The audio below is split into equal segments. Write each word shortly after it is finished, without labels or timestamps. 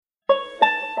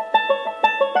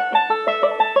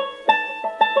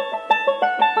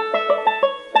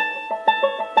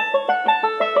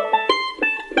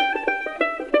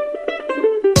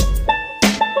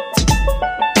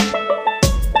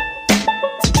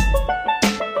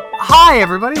Hi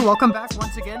everybody, welcome back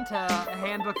once again to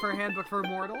Handbook for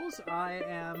Mortals. I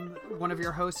am one of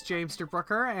your hosts, James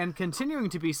DeBrooker, and continuing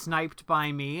to be sniped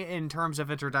by me in terms of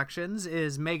introductions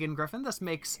is Megan Griffin. This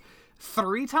makes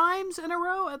 3 times in a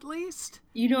row at least.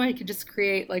 You know, I could just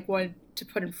create like one to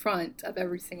put in front of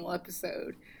every single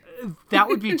episode. That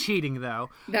would be cheating though.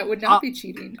 That would not be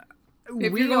cheating.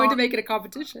 If you're going to make it a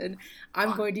competition,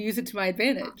 I'm going to use it to my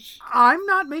advantage. I'm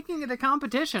not making it a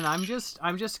competition. I'm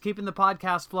just keeping the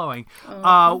podcast flowing.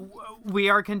 We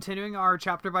are continuing our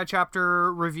chapter by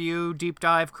chapter review, deep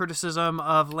dive criticism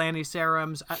of Lani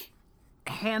Saram's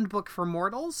Handbook for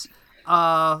Mortals.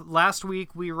 Last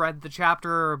week we read the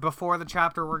chapter before the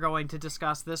chapter we're going to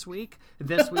discuss this week.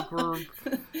 This week we're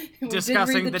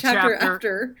discussing the chapter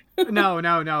after.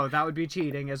 No, that would be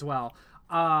cheating as well.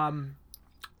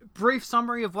 Brief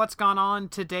summary of what's gone on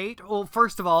to date. Well,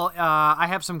 first of all, I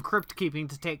have some crypt keeping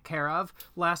to take care of.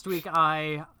 Last week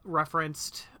I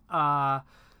referenced a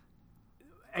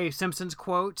Simpsons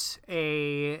quote,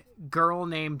 a girl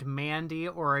named Mandy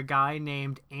or a guy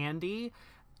named Andy,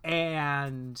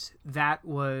 and that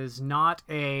was not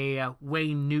a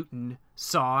Wayne Newton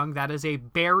song. That is a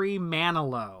Barry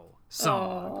Manilow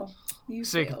song. Oh, you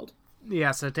failed.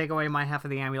 Yeah, so take away my half of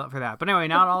the amulet for that. But anyway,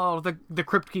 not all of the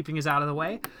crypt keeping is out of the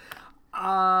way.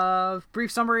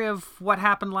 Brief summary of what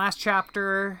happened last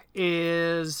chapter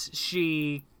is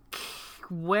she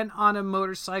went on a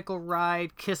motorcycle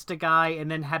ride, kissed a guy,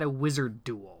 and then had a wizard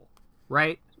duel,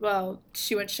 right? Well,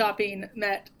 she went shopping,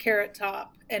 met Carrot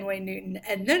Top and Wayne Newton,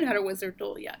 and then had a wizard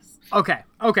duel, yes. Okay.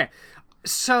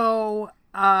 So...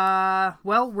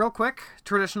 well, real quick,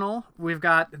 traditional, we've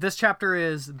got, this chapter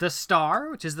is The Star,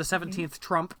 which is the 17th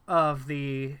trump of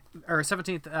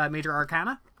 17th major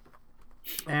arcana,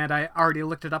 and I already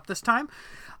looked it up this time,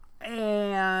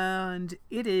 and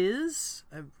it is,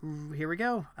 here we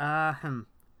go,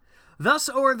 Thus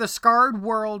o'er the scarred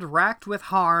world racked with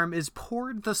harm is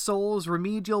poured the soul's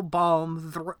remedial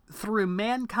balm through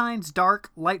mankind's dark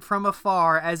light from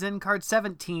afar, as in card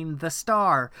 17, The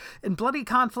Star. In bloody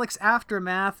conflict's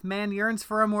aftermath, man yearns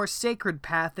for a more sacred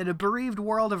path. In a bereaved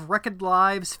world of wrecked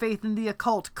lives, faith in the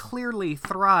occult clearly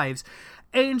thrives.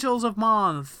 Angels of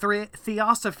Mon,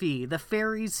 Theosophy, the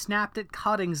fairies snapped at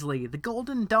Coddingsley, the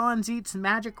golden dawns eats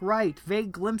magic right,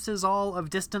 vague glimpses all of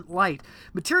distant light.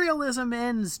 Materialism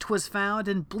ends, 'twas found,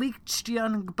 in bleached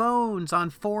young bones on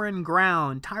foreign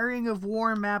ground. Tiring of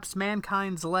war maps,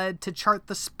 mankind's led to chart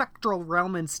the spectral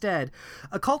realm instead.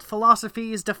 Occult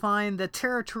philosophies define the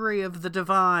territory of the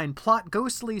divine, plot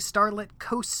ghostly starlit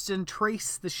coasts and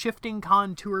trace the shifting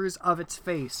contours of its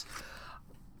face.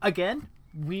 Again,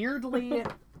 weirdly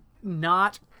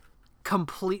not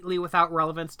completely without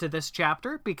relevance to this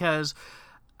chapter, because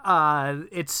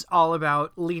it's all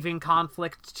about leaving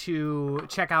conflict to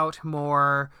check out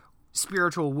more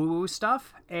spiritual woo-woo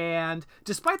stuff. And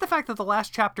despite the fact that the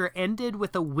last chapter ended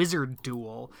with a wizard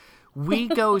duel, we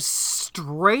go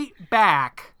straight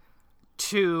back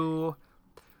to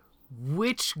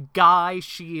which guy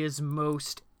she is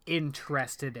most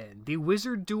interested in. The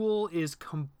wizard duel is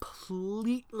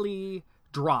completely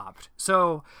dropped.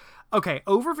 So, okay,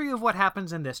 overview of what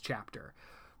happens in this chapter.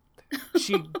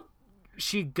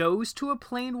 She goes to a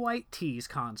Plain White T's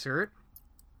concert.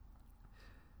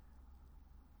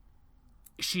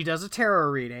 She does a tarot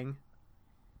reading,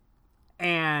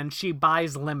 and she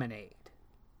buys lemonade.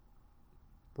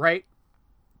 Right?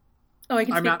 Oh, I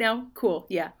can speak now? Cool,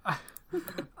 yeah.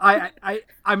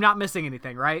 I'm not missing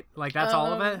anything, right? Like, that's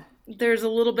all of it? There's a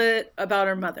little bit about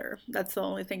her mother. That's the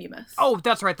only thing you missed. Oh,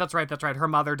 that's right. Her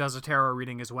mother does a tarot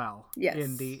reading as well. Yes.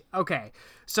 Okay.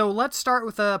 So let's start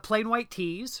with the Plain White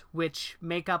Tees, which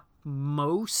make up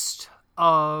most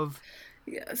of...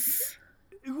 Yes.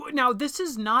 Now, this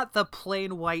is not the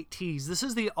Plain White Tees. This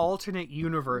is the alternate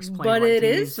universe Plain White Tees. But it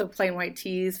is the Plain White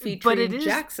Tees featuring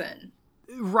Jackson.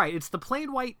 Right, it's the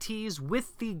Plain White Tees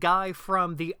with the guy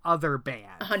from the other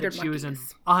band. 100 Monkeys. Was in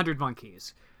 100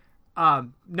 Monkeys.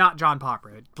 Not John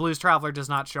Popper. Blues Traveler does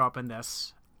not show up in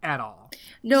this at all.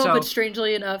 No, but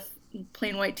strangely enough,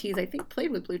 Plain White Tees, I think, played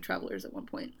with Blues Travelers at one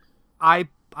point. I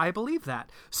believe that.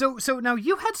 So now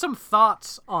you had some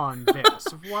thoughts on this.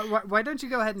 why don't you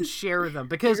go ahead and share them?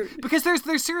 Because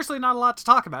there's seriously not a lot to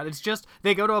talk about. It's just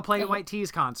they go to a Plain White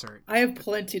Tees concert. I have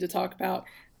plenty to talk about.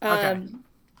 Okay.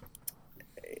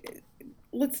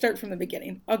 Let's start from the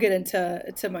beginning. I'll get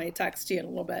into my text to you in a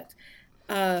little bit.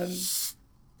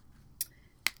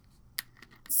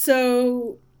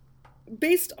 So,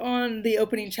 based on the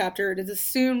opening chapter, it is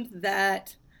assumed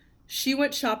that she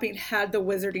went shopping, had the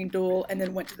wizarding duel, and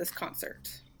then went to this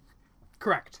concert.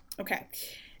 Correct. Okay.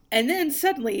 And then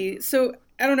suddenly, so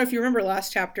I don't know if you remember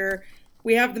last chapter,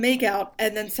 we have the makeout,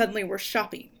 and then suddenly we're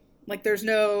shopping. Like, there's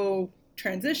no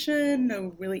transition,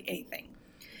 no really anything.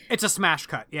 It's a smash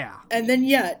cut, yeah. And then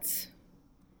yet,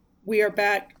 we are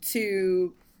back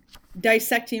to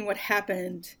dissecting what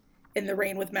happened in the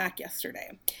rain with Mac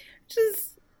yesterday. Which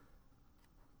is,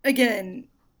 again,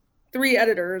 3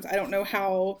 editors. I don't know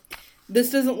how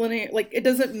this doesn't it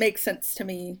doesn't make sense to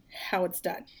me how it's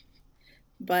done.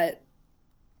 But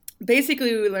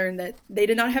basically we learned that they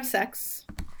did not have sex,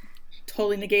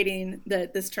 totally negating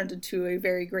that this turned into a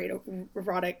very great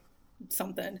erotic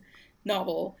something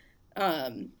novel,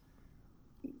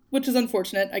 which is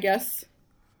unfortunate, I guess.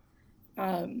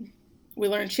 We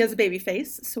learned she has a baby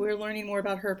face, so we're learning more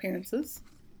about her appearances.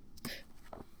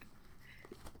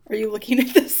 Are you looking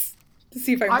at this to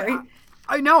see if I'm right?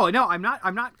 No, I'm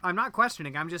not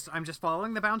questioning. I'm just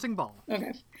following the bouncing ball.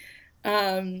 Okay.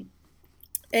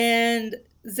 And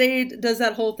Zaid does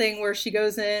that whole thing where she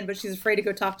goes in, but she's afraid to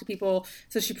go talk to people,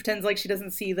 so she pretends like she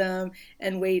doesn't see them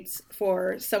and waits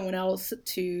for someone else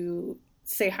to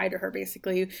say hi to her,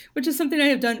 basically, which is something I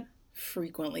have done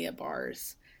frequently at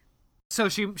bars. So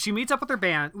she meets up with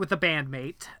the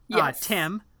bandmate, yes.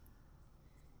 Tim,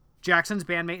 Jackson's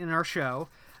bandmate in our show,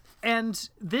 and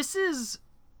this is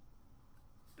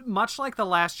much like the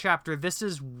last chapter. This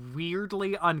is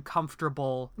weirdly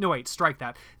uncomfortable. No, wait, strike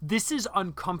that. This is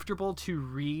uncomfortable to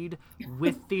read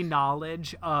with the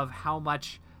knowledge of how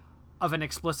much of an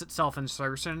explicit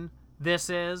self-insertion this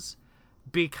is,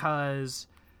 because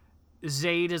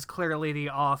Zaid is clearly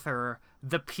the author.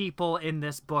 The people in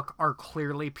this book are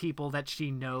clearly people that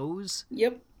she knows.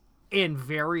 Yep. In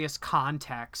various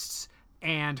contexts,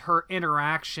 and her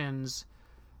interactions,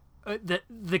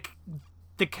 the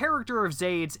character of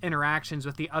Zaid's interactions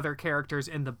with the other characters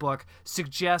in the book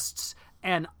suggests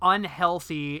an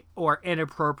unhealthy or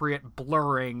inappropriate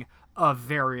blurring of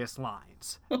various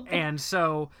lines. And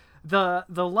so the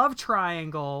love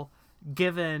triangle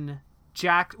given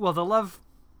the love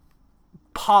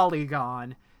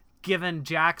polygon given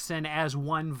Jackson as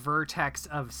one vertex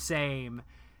of same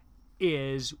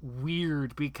is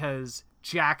weird, because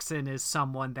Jackson is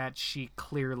someone that she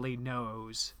clearly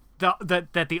knows,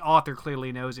 that the author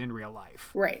clearly knows in real life.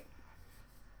 Right.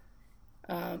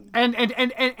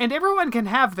 And everyone can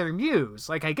have their muse.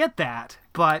 Like, I get that,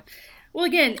 but... Well,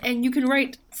 again, and you can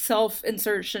write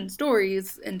self-insertion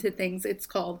stories into things. It's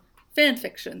called fan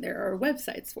fiction. There are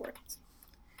websites for it.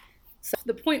 So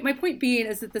my point being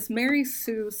is that this Mary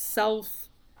Sue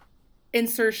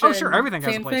self-insertion everything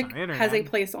has a place on the internet. Has a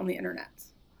place on the internet.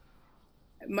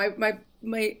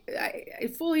 I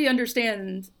fully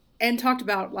understand and talked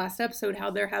about last episode how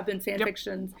there have been fan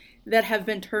fictions that have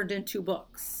been turned into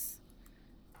books.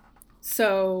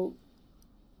 So,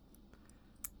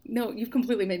 no, you've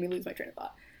completely made me lose my train of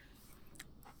thought.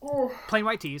 Oh. Plain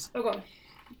white tees. Okay.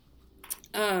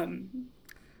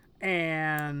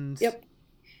 And... Yep.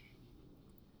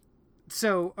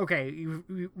 So, okay,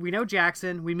 we know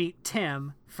Jackson. We meet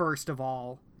Tim, first of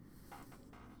all.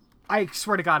 I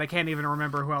swear to God, I can't even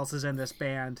remember who else is in this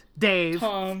band. Dave.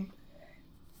 Tom.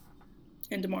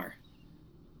 And Damar.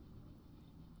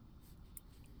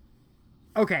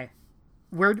 Okay.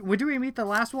 When do we meet the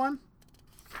last one?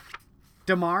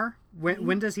 Damar?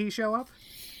 When does he show up?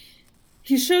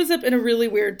 He shows up in a really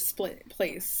weird split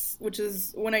place, which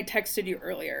is when I texted you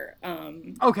earlier.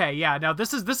 Okay, yeah. Now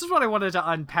this is what I wanted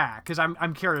to unpack, because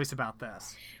I'm curious about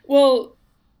this. Well,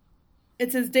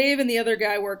 it says Dave and the other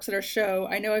guy works at our show.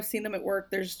 I know I've seen them at work.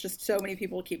 There's just so many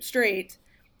people to keep straight.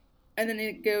 And then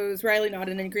it goes, Riley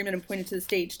nodded in agreement and pointed to the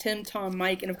stage. Tim, Tom,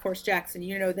 Mike, and of course Jackson.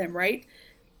 You know them, right?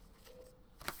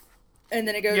 And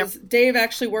then it goes, Dave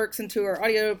actually works into our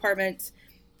audio department.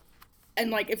 And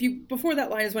like, before that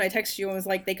line is when I texted you and was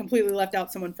like, they completely left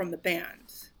out someone from the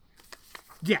band.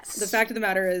 Yes. The fact of the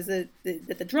matter is that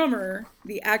the drummer,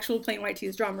 the actual Plain White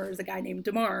Tees drummer, is a guy named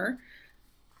Damar.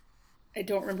 I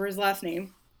don't remember his last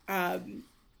name. And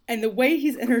the way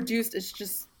he's introduced is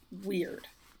just weird.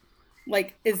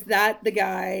 Like, is that the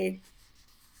guy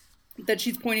that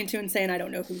she's pointing to and saying, I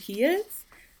don't know who he is?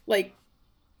 Like,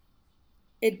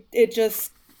 it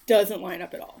just doesn't line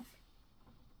up at all.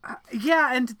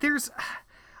 Yeah, and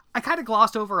I kind of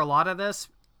glossed over a lot of this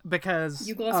because...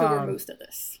 You glossed over most of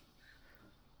this.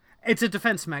 It's a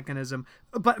defense mechanism.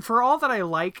 But for all that I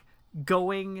like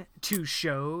going to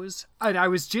shows, and I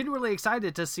was genuinely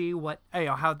excited to see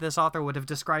how this author would have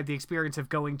described the experience of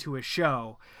going to a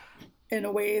show. In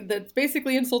a way that's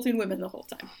basically insulting women the whole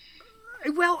time.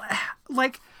 Well,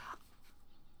 like...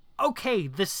 Okay,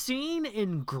 the scene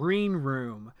in Green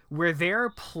Room where they're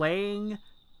playing...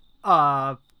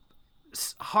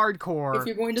 hardcore. If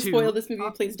you're going to spoil this movie,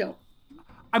 please don't.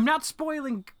 I'm not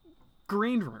spoiling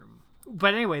Green Room.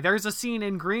 But anyway, there's a scene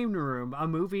in Green Room, a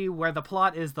movie where the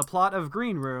plot is the plot of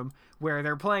Green Room, where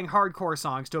they're playing hardcore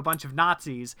songs to a bunch of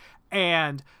Nazis,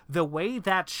 and the way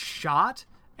that's shot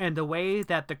and the way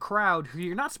that the crowd, who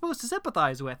you're not supposed to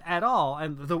sympathize with at all,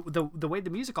 and the way the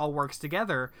music all works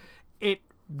together, it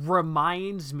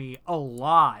reminds me a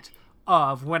lot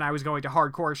of when I was going to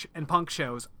hardcore and punk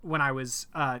shows when I was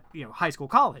high school,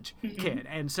 college kid.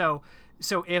 And so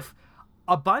if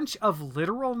a bunch of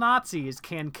literal Nazis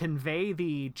can convey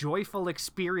the joyful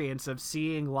experience of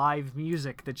seeing live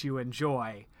music that you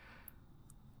enjoy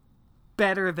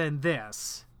better than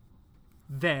this,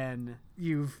 then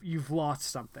you've lost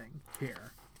something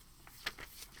here.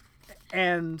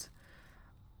 And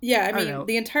yeah, I mean,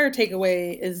 the entire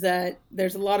takeaway is that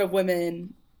there's a lot of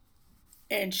women,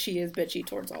 and she is bitchy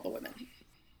towards all the women.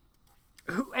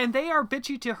 And they are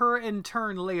bitchy to her in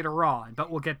turn later on,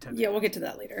 but we'll get to that. Yeah, we'll get to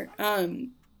that later.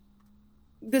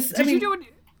 Did you do any...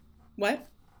 What?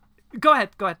 Go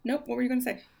ahead. Nope, what were you going to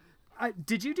say?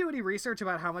 Did you do any research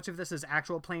about how much of this is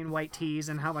actual Plain White T's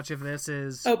and how much of this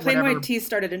is... Oh, Plain White T's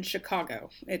started in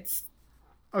Chicago. It's...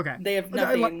 Okay. They have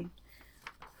nothing...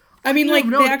 I mean,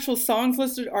 the actual songs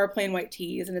listed are Plain White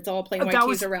T's, and it's all Plain White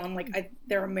T's around,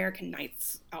 their American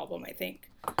Nights album, I think.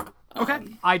 Okay.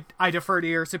 I defer to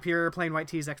your superior Plain White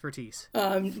T's expertise.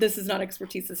 This is not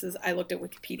expertise. I looked at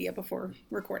Wikipedia before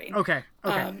recording. Okay.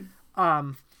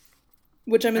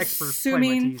 Which I'm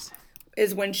assuming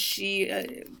is when she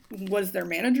was their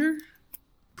manager.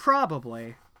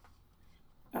 Probably.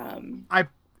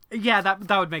 That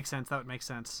would make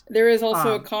sense. There is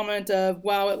also a comment of,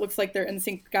 wow, it looks like their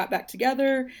NSYNC got back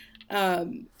together.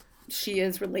 She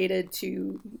is related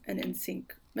to an NSYNC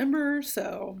member,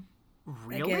 so...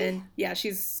 Really? Again, yeah,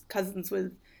 she's cousins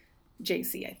with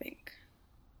JC, I think.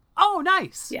 Oh,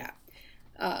 nice. Yeah.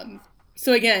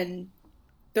 So again,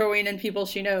 throwing in people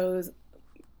she knows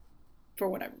for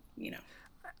whatever,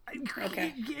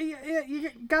 Okay.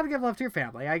 You gotta give love to your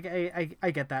family. I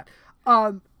get that.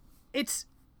 It's...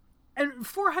 And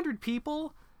 400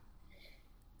 people,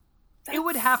 it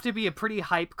would have to be a pretty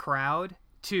hype crowd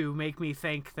to make me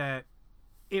think that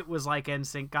it was like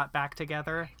NSYNC got back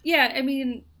together. Yeah, I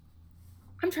mean,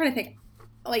 I'm trying to think.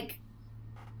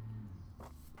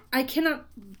 I cannot,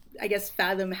 I guess,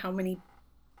 fathom how many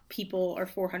people are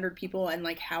 400 people and,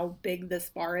 how big this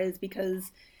bar is,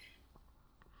 because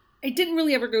I didn't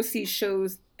really ever go see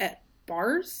shows at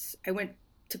bars. I went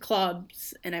to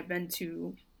clubs, and I've been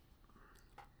to...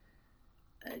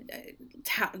 I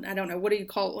don't know, what do you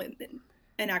call it,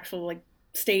 an actual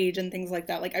stage and things like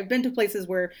that. I've been to places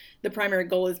where the primary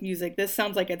goal is music. This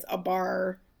sounds like it's a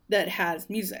bar that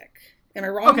has music. Am I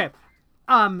wrong? Okay.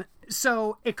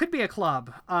 So it could be a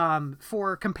club.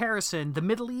 For comparison, the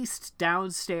Middle East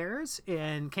downstairs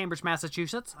in Cambridge,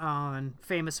 Massachusetts, on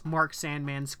famous Mark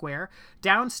Sandman Square,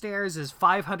 downstairs is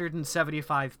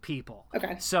 575 people.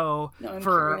 Okay. So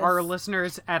for our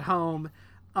listeners at home,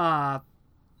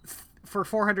 for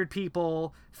 400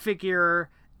 people, figure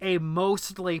a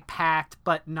mostly packed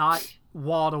but not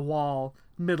wall-to-wall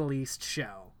Middle East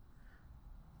show.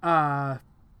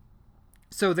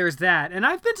 So there's that. And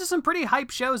I've been to some pretty hype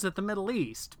shows at the Middle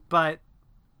East, but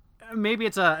maybe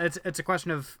it's a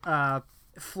question of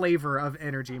flavor of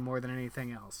energy more than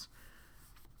anything else.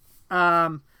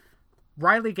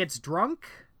 Riley gets drunk.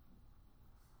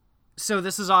 So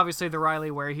this is obviously the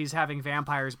Riley where he's having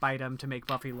vampires bite him to make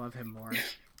Buffy love him more.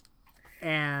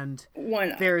 And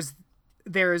there's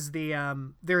the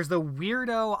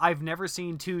weirdo, I've never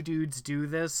seen two dudes do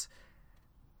this,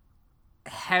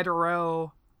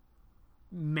 hetero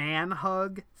man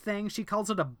hug thing. She calls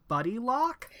it a buddy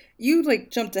lock. You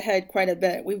jumped ahead quite a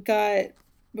bit. We've got,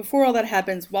 before all that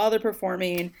happens, while they're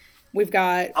performing, we've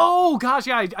got... Oh gosh,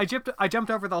 yeah, I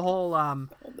jumped over the whole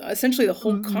essentially the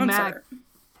whole concert.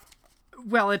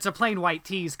 Well, it's a Plain White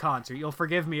T's concert. You'll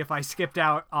forgive me if I skipped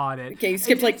out on it. Okay, you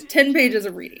skipped 10 pages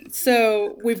of reading.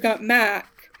 So we've got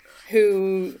Mac,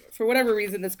 who, for whatever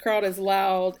reason, this crowd is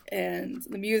loud and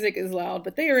the music is loud,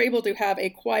 but they are able to have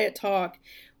a quiet talk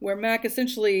where Mac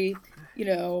essentially,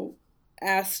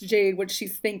 asks Jade what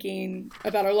she's thinking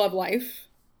about her love life.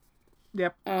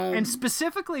 Yep. And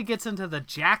specifically gets into the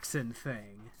Jackson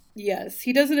thing. Yes,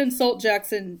 he doesn't insult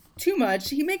Jackson too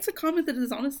much. He makes a comment that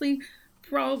is honestly...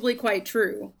 probably quite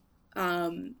true.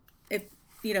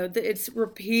 It's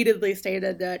repeatedly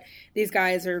stated that these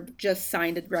guys are just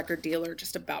signed a record deal or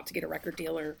just about to get a record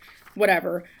deal or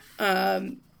whatever.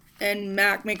 And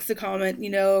Mac makes the comment,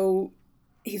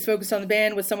 he's focused on the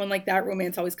band. With someone like that,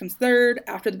 romance always comes third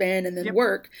after the band and then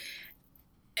work.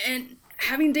 And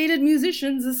having dated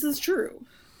musicians, this is true.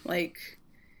 It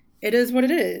is what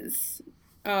it is.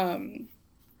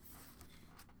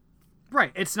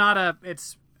 Right. It's not a.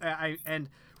 It's and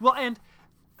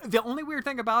the only weird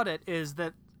thing about it is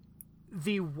that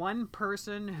the one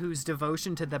person whose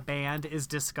devotion to the band is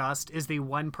discussed is the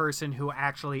one person who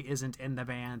actually isn't in the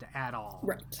band at all.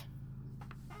 Right.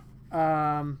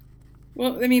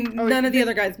 Well, I mean, none of the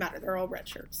other guys matter. They're all red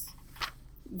shirts.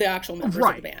 The actual members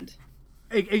of the band.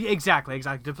 Exactly.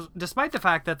 Despite the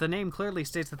fact that the name clearly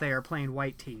states that they are playing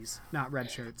white tees, not red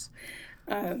shirts.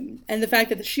 And the fact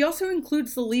that she also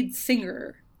includes the lead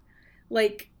singer.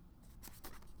 Like,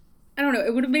 I don't know.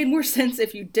 It would have made more sense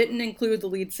if you didn't include the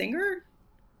lead singer.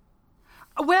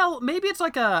 Well, maybe it's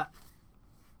like a...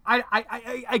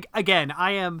 Again,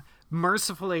 I am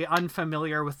mercifully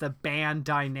unfamiliar with the band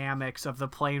dynamics of the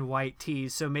Plain White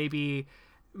Tees, so maybe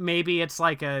it's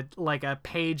like a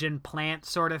Page and Plant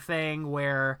sort of thing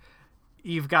where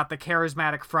you've got the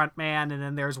charismatic frontman and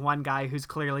then there's one guy who's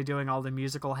clearly doing all the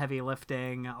musical heavy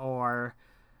lifting, or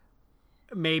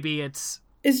maybe it's...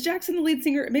 Is Jackson the lead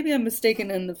singer? Maybe I'm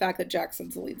mistaken in the fact that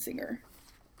Jackson's the lead singer.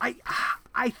 I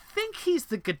think he's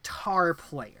the guitar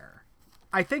player.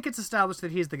 I think it's established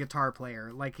that he's the guitar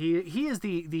player. Like he is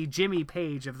the Jimmy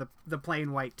Page of the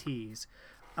Plain White Tees.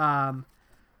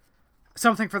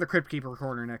 Something for the Crypt Keeper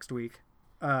corner next week.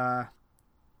 So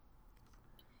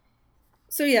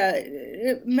yeah,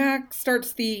 Mac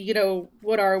starts the,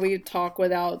 what are we talk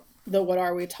without the what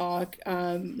are we talk.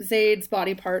 Zayd's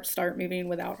body parts start moving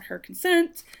without her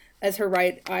consent as her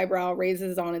right eyebrow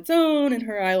raises on its own and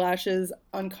her eyelashes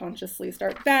unconsciously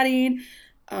start batting.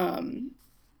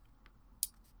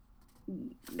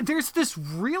 There's this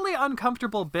really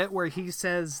uncomfortable bit where he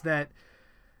says that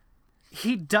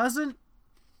he doesn't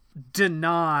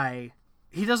deny...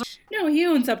 No, he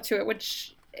owns up to it,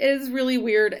 which is really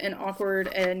weird and awkward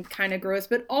and kind of gross,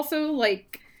 but also,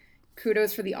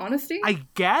 kudos for the honesty. I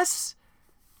guess...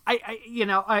 I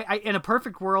in a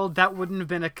perfect world, that wouldn't have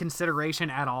been a consideration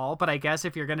at all, but I guess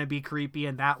if you're going to be creepy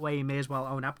in that way, you may as well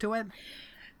own up to it.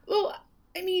 Well,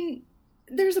 I mean...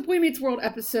 There's a Boy Meets World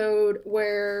episode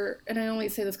where, and I only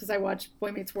say this because I watch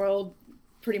Boy Meets World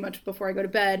pretty much before I go to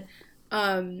bed,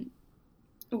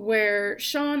 where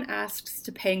Sean asks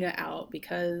Topanga out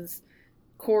because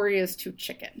Corey is too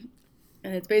chicken.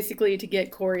 And it's basically to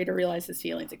get Corey to realize his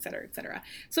feelings, etc., etc.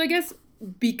 So I guess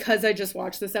because I just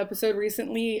watched this episode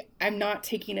recently, I'm not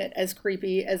taking it as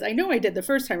creepy as I know I did the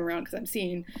first time around because I'm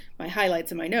seeing my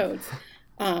highlights in my notes.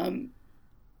 I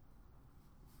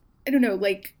don't know,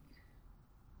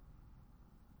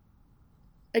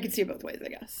 I can see it both ways, I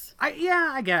guess.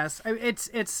 I guess.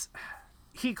 It's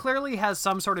he clearly has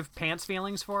some sort of pants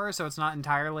feelings for her, so it's not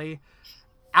entirely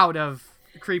out of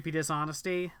creepy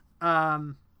dishonesty.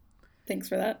 Thanks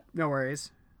for that. No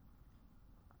worries.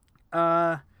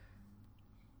 So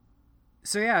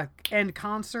yeah, end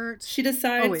concert. She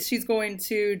decides she's going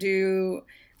to do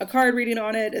a card reading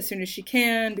on it as soon as she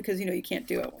can, because, you can't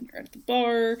do it when you're at the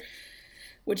bar.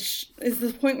 Which is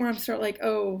the point where I'm sort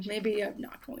of maybe I'm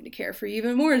not going to care for you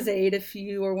even more, Zayd, if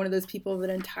you are one of those people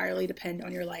that entirely depend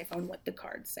on your life on what the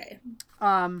cards say.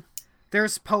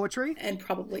 There's poetry. And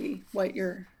probably what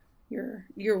you're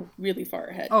really far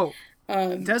ahead. Oh,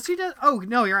 does he? Oh,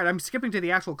 no, you're right. I'm skipping to the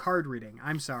actual card reading.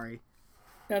 I'm sorry.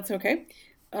 That's okay.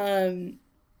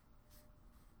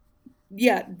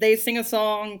 Yeah, they sing a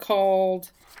song called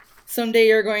Someday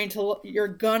You're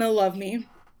Gonna Love Me.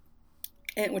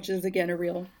 And, which is, again, a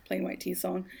real Plain White Tees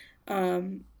song.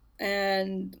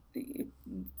 And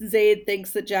Zayd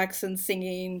thinks that Jackson's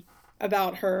singing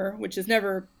about her, which is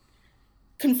never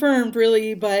confirmed,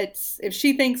 really, but if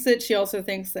she thinks it, she also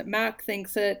thinks that Mac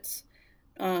thinks it.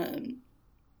 I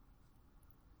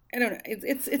don't know.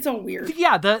 It's all weird.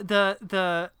 Yeah,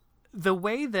 the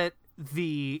way that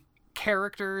the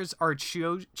characters are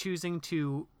choosing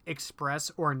to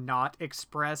express or not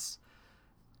express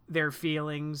their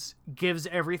feelings gives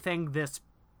everything this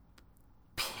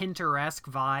Pinteresque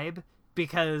vibe,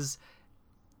 because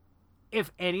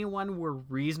if anyone were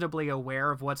reasonably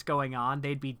aware of what's going on,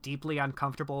 they'd be deeply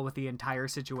uncomfortable with the entire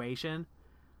situation.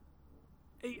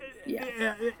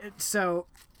 Yeah. So,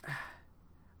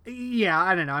 yeah,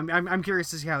 I don't know. I'm curious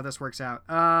to see how this works out.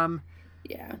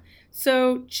 Yeah.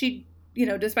 So she,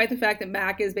 despite the fact that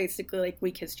Mac is basically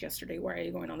we kissed yesterday, why are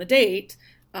you going on the date?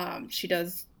 She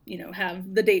does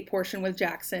have the date portion with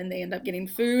Jackson. They end up getting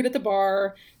food at the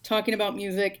bar, talking about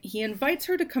music. He invites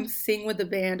her to come sing with the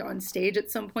band on stage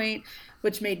at some point,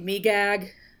 which made me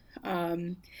gag. I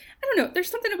don't know. There's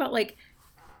something about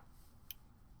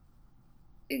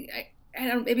I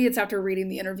don't, maybe it's after reading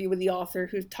the interview with the author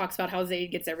who talks about how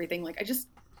Zayd gets everything. I just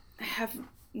have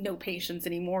no patience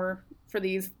anymore for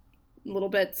these little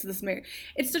bits. This Mary,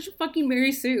 it's such a fucking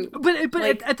Mary Sue. But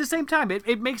like, at the same time,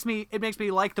 it makes me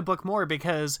like the book more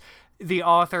because the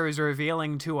author is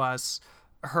revealing to us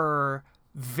her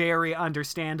very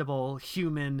understandable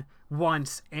human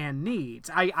wants and needs.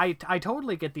 I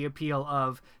totally get the appeal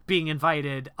of being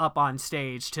invited up on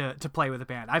stage to play with a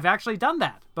band. I've actually done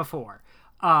that before.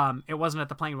 It wasn't at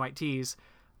the Plain White T's.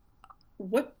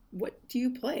 What do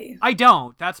you play? I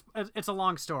don't. It's a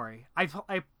long story.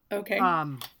 Okay.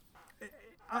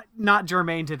 Not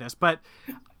germane to this, but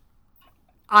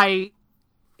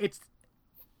it's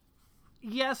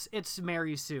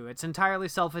Mary Sue. It's entirely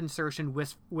self-insertion,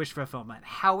 wish fulfillment.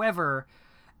 However,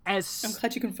 I'm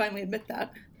glad you can finally admit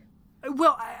that.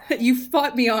 Well, you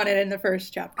fought me on it in the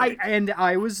first chapter.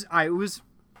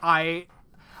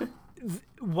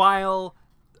 While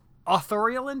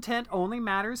authorial intent only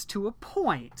matters to a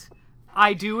point,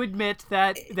 I do admit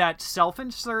that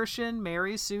self-insertion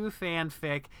Mary Sue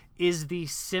fanfic is the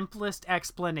simplest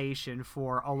explanation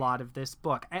for a lot of this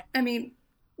book. I mean,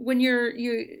 when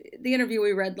the interview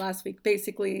we read last week,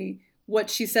 basically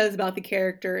what she says about the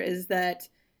character is that,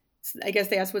 I guess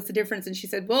they asked what's the difference, and she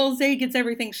said, well, Zay gets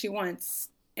everything she wants.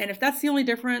 And if that's the only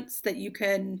difference that you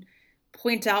can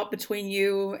point out between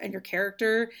you and your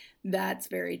character, that's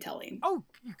very telling. Oh,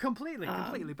 completely.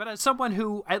 But as someone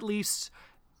who at least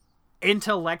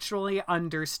intellectually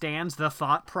understands the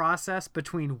thought process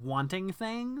between wanting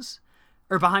things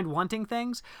or behind wanting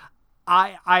things,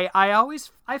 I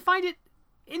find it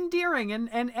endearing and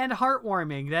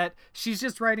heartwarming that she's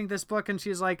just writing this book and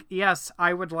she's like, yes,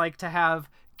 I would like to have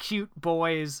cute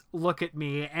boys look at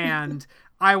me and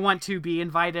I want to be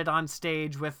invited on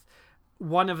stage with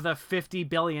one of the 50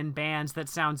 billion bands that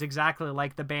sounds exactly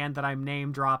like the band that I'm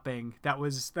name dropping that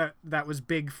was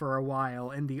big for a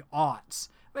while in the aughts.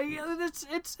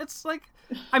 It's like,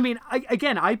 I mean,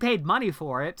 I paid money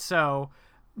for it, so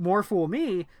more fool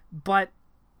me, but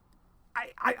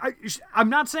I'm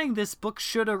not saying this book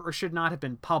should have or should not have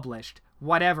been published.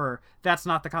 Whatever, that's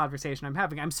not the conversation I'm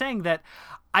having. I'm saying that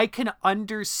I can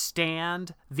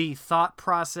understand the thought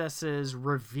processes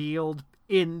revealed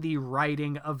in the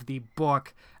writing of the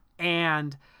book,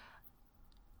 and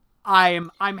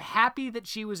I'm happy that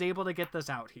she was able to get this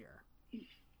out here.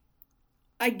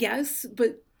 I guess,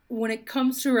 but when it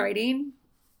comes to writing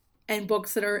and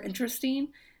books that are interesting,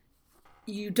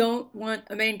 you don't want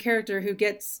a main character who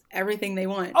gets everything they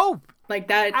want. Oh, like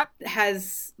that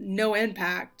has no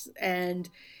impact. And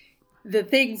the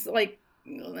things like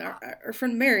our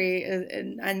friend Mary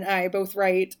and I both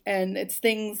write, and it's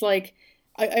things like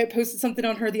I posted something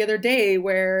on her the other day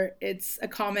where it's a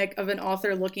comic of an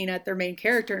author looking at their main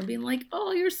character and being like,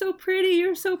 oh, you're so pretty,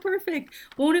 you're so perfect.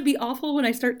 Won't it be awful when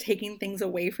I start taking things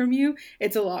away from you?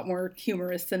 It's a lot more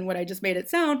humorous than what I just made it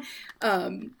sound.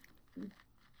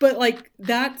 But like,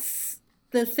 that's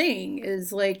the thing,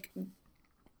 is like,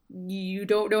 you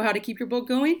don't know how to keep your book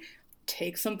going?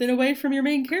 Take something away from your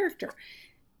main character.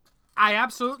 I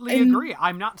absolutely agree.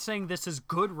 I'm not saying this is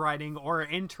good writing or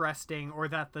interesting or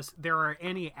that there are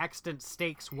any extant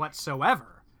stakes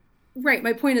whatsoever. Right.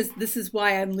 My point is, this is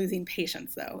why I'm losing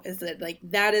patience, though, is that like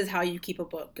that is how you keep a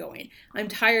book going. I'm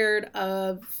tired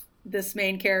of this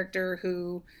main character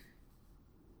who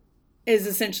is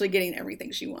essentially getting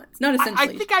everything she wants. Not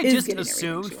essentially. I think I just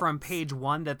assumed from page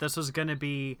one that this was going to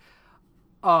be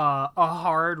a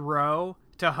hard row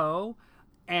to hoe.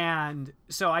 And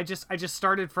so I just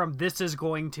started from this is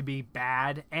going to be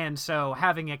bad. And so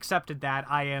having accepted that,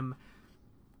 I am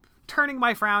turning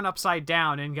my frown upside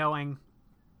down and going,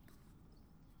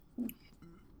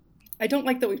 I don't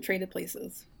like that we've traded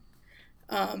places.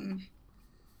 So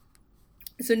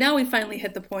now we finally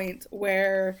hit the point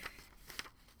where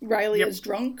Riley is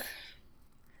drunk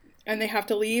and they have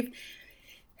to leave.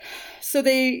 So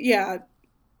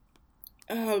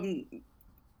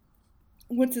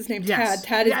what's his name? Yes.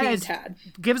 Tad is being Tad.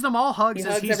 Gives them all hugs.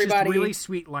 He's everybody. Just really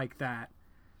sweet like that.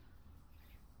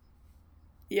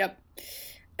 Yep.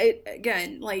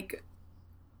 Again, like,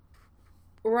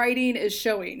 writing is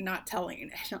showing, not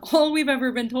telling. All we've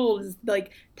ever been told is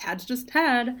like, Tad's just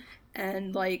Tad,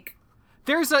 and like,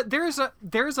 there's a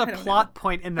plot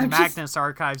point in the Magnus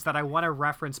archives that I want to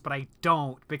reference, but I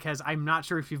don't because I'm not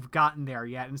sure if you've gotten there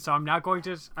yet, and so I'm not going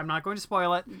to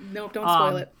spoil it. Nope, don't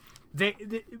spoil it.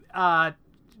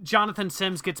 Jonathan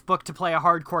Sims gets booked to play a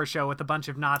hardcore show with a bunch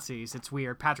of Nazis. It's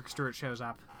weird. Patrick Stewart shows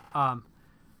up.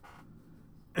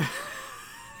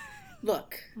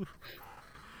 Look.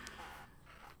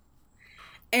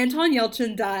 Anton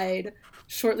Yelchin died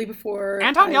shortly before.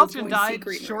 Anton Yelchin died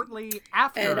shortly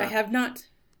after. And I have not.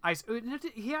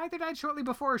 He either died shortly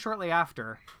before or shortly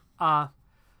after. I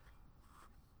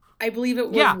believe it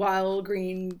was while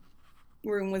Green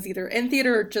Room was either in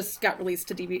theater or just got released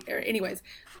to DVD. Anyways,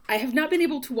 I have not been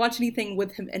able to watch anything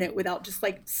with him in it without just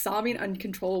like sobbing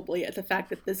uncontrollably at the fact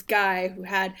that this guy who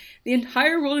had the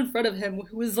entire world in front of him,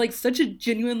 who was like such a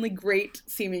genuinely great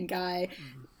seeming guy,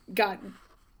 got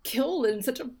killed in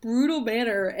such a brutal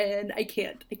manner. And I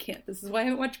can't. This is why I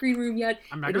haven't watched Green Room yet.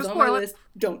 I'm not going to spoil it.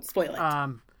 Don't spoil it.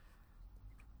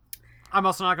 I'm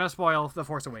also not going to spoil The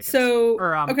Force Awakens. So,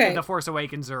 okay. The Force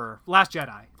Awakens or Last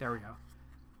Jedi. There we go.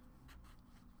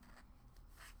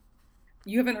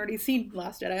 You haven't already seen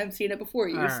Last Jedi. I've seen it before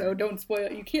you, right. So don't spoil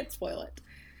it. You can't spoil it.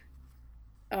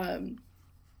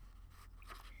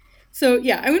 So,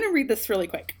 yeah, I'm going to read this really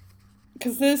quick.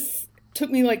 Because this took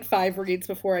me like 5 reads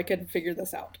before I could figure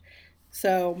this out.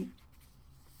 So,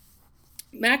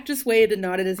 Mac just waved and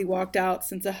nodded as he walked out.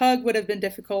 Since a hug would have been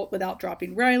difficult without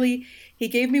dropping Riley, he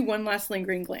gave me one last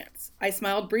lingering glance. I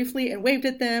smiled briefly and waved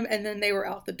at them, and then they were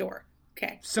out the door.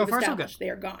 Okay. So far, so good. They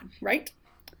are gone, right?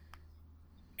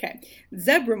 Okay.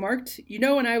 Zeb remarked, "You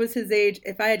know, when I was his age,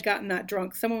 if I had gotten that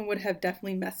drunk, someone would have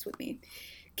definitely messed with me."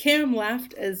 Cam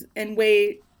laughed as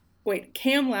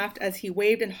he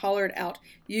waved and hollered out,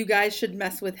 "You guys should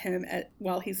mess with him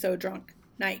while he's so drunk.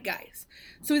 Night, guys."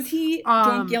 So is he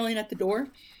drunk yelling at the door?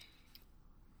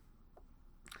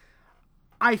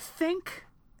 I think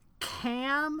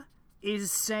Cam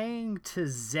is saying to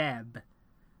Zeb.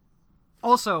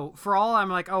 Also, for all I'm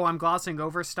like, I'm glossing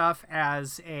over stuff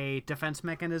as a defense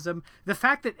mechanism, the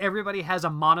fact that everybody has a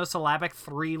monosyllabic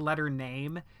 3-letter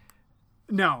name,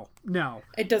 no.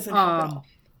 It doesn't help at all.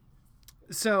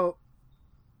 So,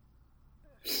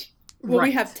 well, right.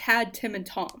 We have Tad, Tim, and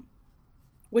Tom,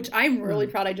 which I'm really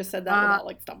proud I just said that without,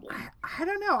 like, stumbling. I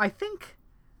don't know. I think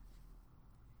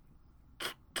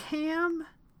Cam...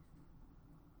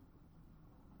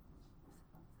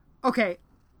 Okay.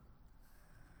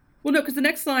 Well, no, because the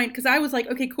next line, because I was like,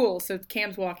 okay, cool, so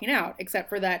Cam's walking out, except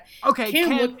for that. Okay, Zeb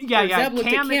looked at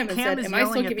Cam and said, "Am I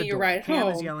still giving you a ride home?" Cam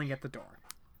is yelling at the door.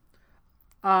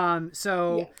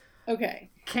 So... Yeah. Okay.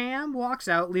 Cam walks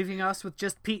out, leaving us with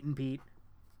just Pete and Pete,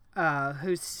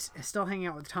 who's still hanging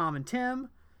out with Tom and Tim,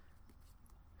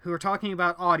 who are talking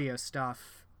about audio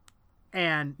stuff,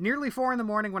 and nearly 4 a.m.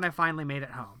 when I finally made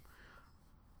it home.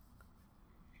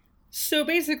 So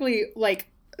basically,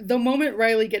 like, the moment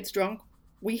Riley gets drunk,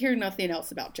 we hear nothing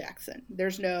else about Jackson.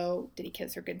 There's no, did he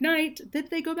kiss her goodnight?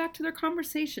 Did they go back to their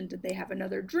conversation? Did they have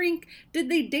another drink? Did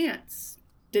they dance?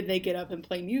 Did they get up and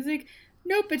play music?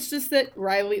 Nope, it's just that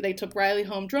they took Riley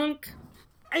home drunk.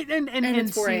 And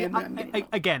it's 4 a.m.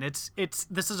 Again, it's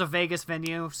this is a Vegas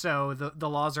venue, so the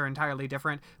laws are entirely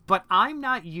different. But I'm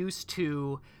not used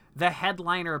to the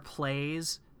headliner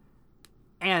plays,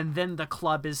 and then the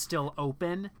club is still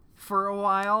open for a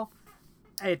while.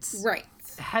 It's right.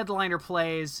 Headliner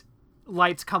plays,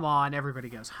 lights come on, everybody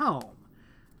goes home.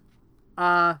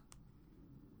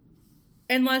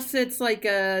 Unless it's like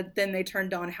then they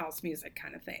turned on house music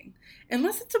kind of thing.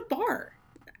 Unless it's a bar.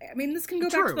 I mean, this can go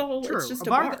back to the whole, it's just a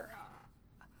bar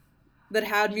that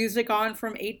had music on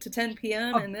from 8 to 10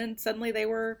 p.m. And then suddenly they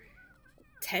were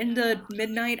 10 to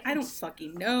midnight. I don't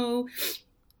fucking know.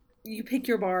 You pick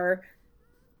your bar.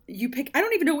 I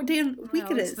don't even know what day of the week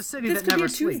it is. It's the city that never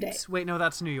sleeps. Wait, no,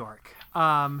 that's New York.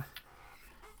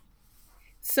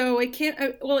 So it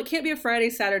can't be a Friday,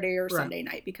 Saturday, or Sunday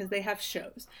night because they have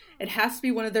shows. It has to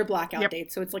be one of their blackout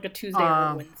dates, so it's like a Tuesday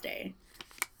or a Wednesday.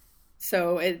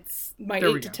 So it's my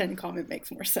 8 to 10 comment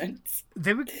makes more sense.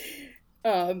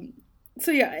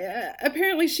 So yeah,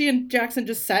 apparently she and Jackson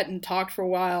just sat and talked for a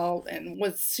while, and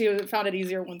she found it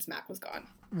easier once Mac was gone.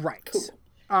 Right.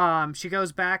 Cool. She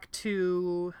goes back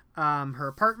to her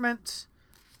apartment,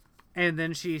 and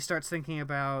then she starts thinking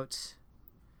about...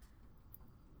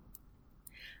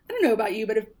 I don't know about you,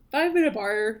 but if I'm in a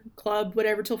bar, club,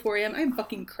 whatever, till 4 a.m., I'm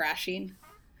fucking crashing.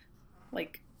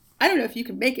 Like, I don't know if you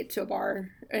can make it to a bar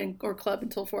or club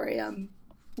until 4 a.m.,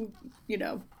 you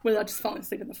know, without just falling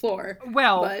asleep on the floor.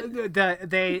 Well,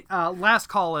 they last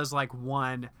call is like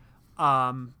 1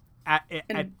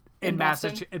 in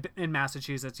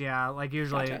Massachusetts, yeah, like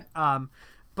usually. Gotcha.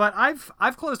 But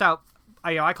I've closed out.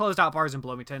 I closed out bars in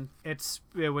Bloomington.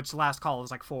 Which last call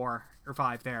is like 4 or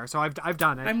 5 there. So I've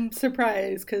done it. I'm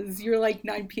surprised because you're like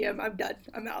 9 p.m. I'm done.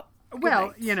 I'm out.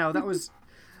 Well, you know, that was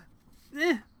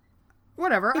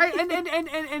whatever.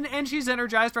 And she's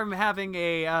energized from having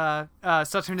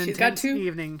such an intense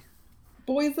evening.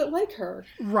 Boys that like her.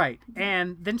 Right.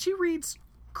 And then she reads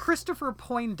Christopher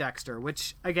Poindexter,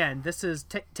 which, again, this is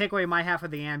take away my half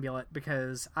of the amulet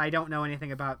because I don't know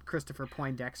anything about Christopher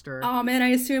Poindexter. Oh, man, I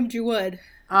assumed you would.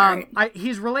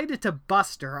 He's related to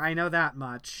Buster. I know that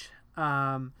much.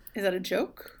 Is that a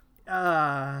joke?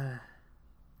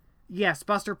 Yes,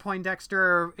 Buster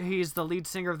Poindexter. He's the lead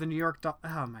singer of the New York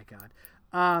oh my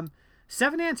god.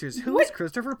 7 answers. Who is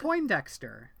Christopher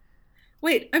Poindexter?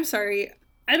 Wait, I'm sorry.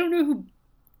 I don't know who...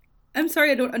 I'm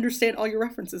sorry, I don't understand all your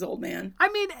references, old man. I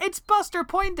mean, it's Buster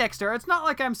Poindexter. It's not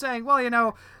like I'm saying,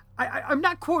 well, I'm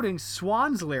not quoting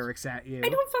Swan's lyrics at you. I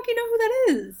don't fucking know who that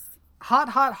is. Hot,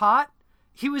 hot, hot.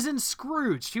 He was in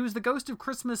Scrooged. He was the ghost of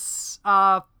Christmas.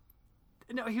 No,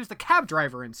 he was the cab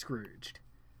driver in Scrooged.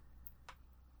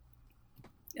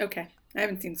 Okay. I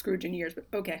haven't seen Scrooge in years, but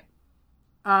okay.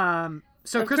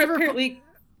 So Christopher... Apparently,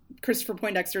 Christopher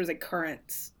Poindexter is a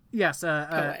current Yes,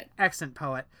 poet. Excellent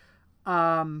poet.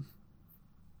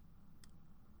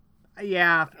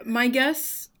 Yeah. My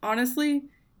guess, honestly,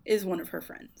 is one of her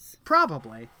friends.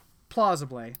 Probably.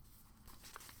 Plausibly.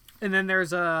 And then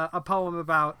there's a poem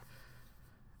about,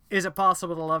 is it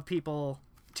possible to love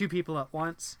two people at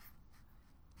once?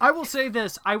 I will say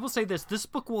this. This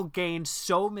book will gain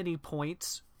so many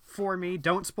points for me.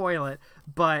 Don't spoil it.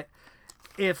 But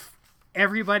if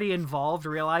everybody involved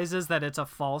realizes that it's a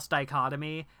false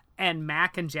dichotomy, and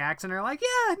Mac and Jackson are like,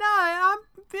 yeah,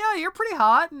 you're pretty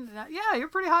hot, and yeah, you're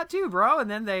pretty hot too, bro.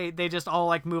 And then they just all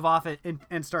like move off it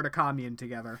and start a commune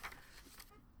together.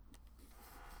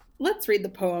 Let's read the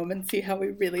poem and see how we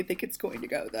really think it's going to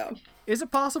go, though. Is it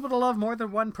possible to love more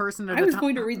than one person at a time? I was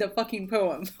going to read the fucking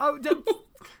poem. Oh,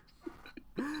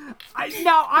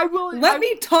 I will. Let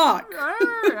me talk.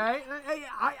 All right.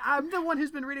 I'm the one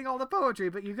who's been reading all the poetry,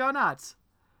 but you go nuts.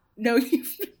 No,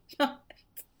 you've not.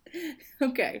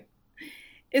 Okay.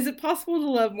 Is it possible to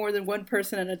love more than one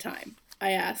person at a time?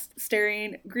 I asked,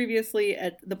 staring grievously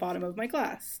at the bottom of my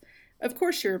glass. Of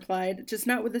course, she replied, just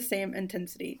not with the same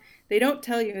intensity. They don't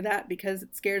tell you that because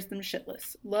it scares them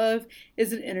shitless. Love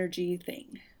is an energy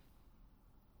thing.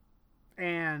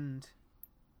 And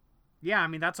yeah, I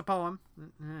mean, that's a poem.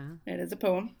 It is a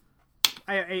poem.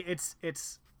 It's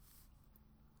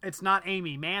not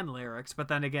Amy Mann lyrics, but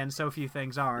then again, so few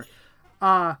things are.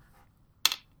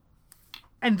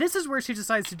 And this is where she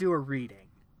decides to do a reading,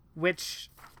 which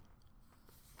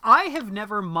I have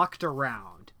never mucked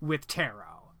around with tarot.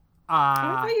 I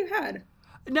thought you had.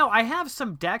 No, I have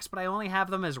some decks, but I only have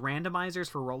them as randomizers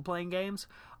for role-playing games.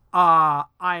 I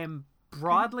am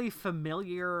broadly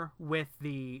familiar with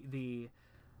the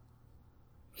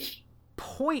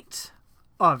point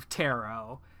of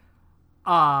tarot,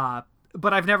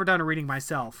 but I've never done a reading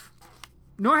myself.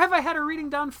 Nor have I had a reading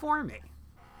done for me.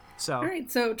 So, all right,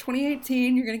 so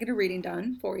 2018, you're going to get a reading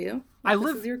done for you.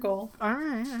 This is your goal. All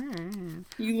right.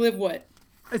 You live what?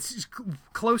 It's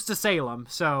close to Salem,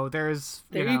 so there's...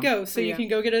 There you go. So you can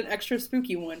go get an extra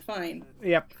spooky one. Fine.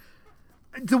 Yep.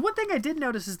 The one thing I did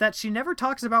notice is that she never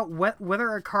talks about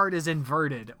whether a card is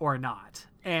inverted or not.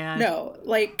 And no,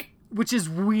 which is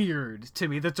weird to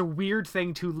me. That's a weird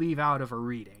thing to leave out of a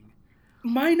reading.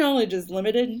 My knowledge is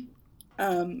limited.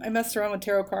 I messed around with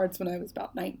tarot cards when I was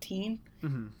about 19.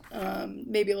 Mm-hmm.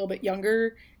 Maybe a little bit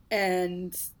younger.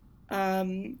 And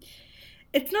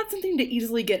it's not something to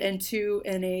easily get into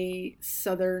in a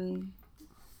southern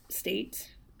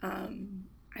state. I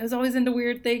was always into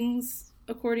weird things,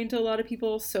 according to a lot of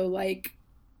people. So,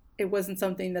 it wasn't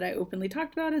something that I openly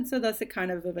talked about, and so thus it kind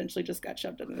of eventually just got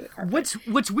shoved under the carpet.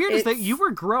 What's weird is that you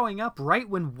were growing up right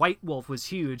when White Wolf was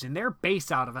huge, and they're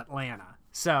based out of Atlanta.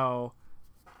 So,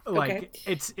 okay.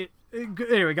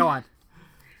 Anyway, go on.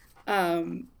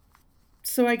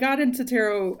 So I got into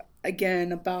tarot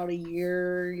again about a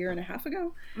year and a half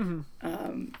ago.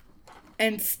 Mm-hmm.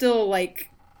 And still,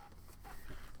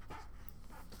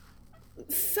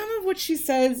 some of what she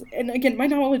says, and again, my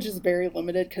knowledge is very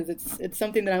limited because it's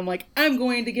something that I'm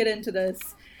going to get into this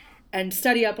and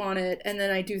study up on it, and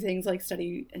then I do things like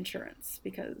study insurance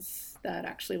because that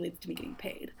actually leads to me getting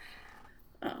paid.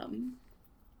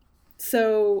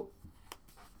 So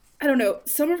I don't know.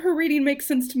 Some of her reading makes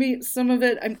sense to me. Some of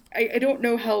it, I don't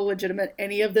know how legitimate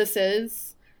any of this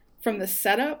is from the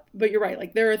setup, but you're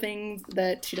right. There are things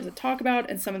that she doesn't talk about,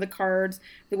 and some of the cards,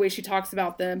 the way she talks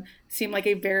about them, seem like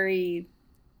a very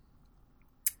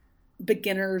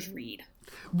beginner's read.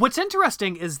 What's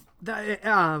interesting is that,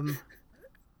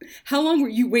 How long were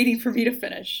you waiting for me to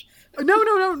finish? No.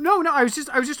 I was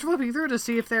just flipping through to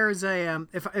see if there is a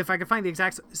if I could find the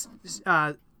exact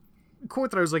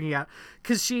quote that I was looking at,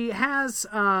 because she has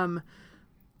one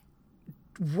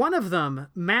of them.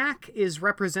 Mac is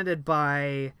represented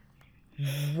by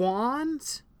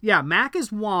wands. Yeah, Mac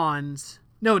is wands.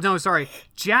 No, sorry.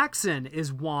 Jackson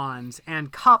is wands,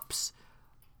 and cups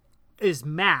is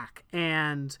Mac.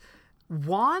 And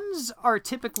wands are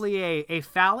typically a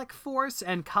phallic force,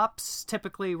 and cups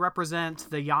typically represent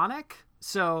the yonic.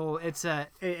 So it's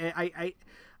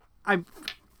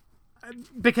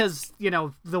because, you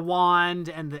know, the wand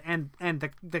and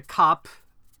the cup.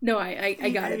 No, I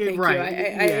got it. Thank Right, you.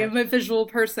 I am a visual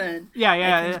person.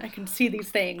 Yeah. I can see these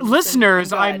things.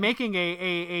 Listeners, I'm making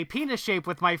a penis shape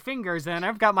with my fingers, and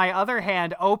I've got my other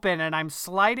hand open, and I'm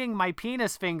sliding my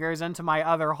penis fingers into my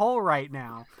other hole right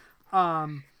now.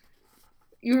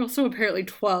 You're also apparently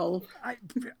 12.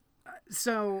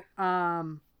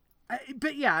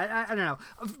 But yeah, I don't know.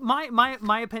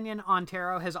 My opinion on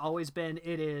tarot has always been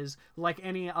it is like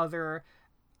any other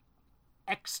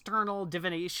external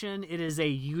divination. It is a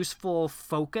useful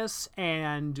focus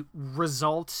and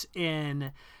results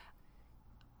in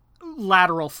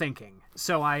lateral thinking.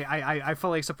 So I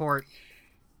fully support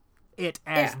it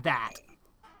as that.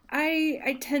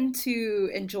 I tend to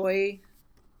enjoy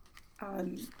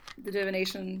the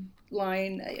divination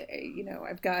line.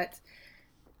 I've got,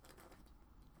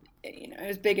 I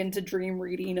was big into dream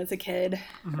reading as a kid.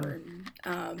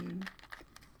 Mm-hmm.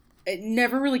 I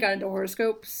never really got into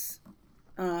horoscopes,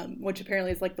 which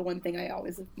apparently is like the one thing I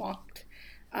always have mocked.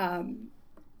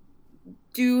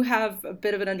 Do have a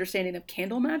bit of an understanding of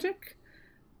candle magic.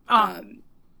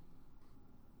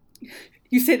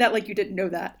 You say that like you didn't know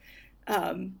that.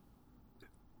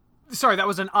 Sorry, that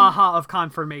was an aha of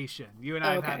confirmation. You and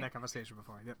I have had that conversation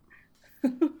before. Yep. I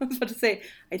was about to say,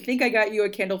 I think I got you a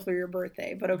candle for your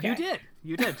birthday, but okay.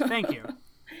 You did. Thank you.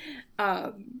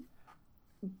 But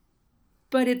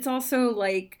it's also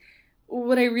like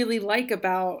what I really like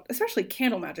about, especially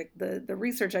candle magic, the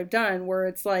research I've done, where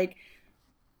it's like,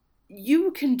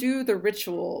 you can do the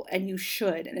ritual and you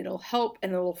should, and it'll help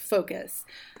and it'll focus.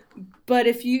 But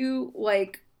if you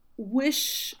like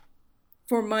wish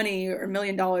for money or $1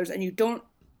 million and you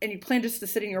plan just to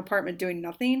sit in your apartment doing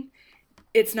nothing,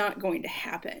 it's not going to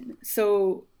happen.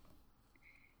 So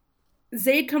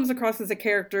Zaid comes across as a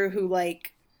character who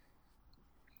like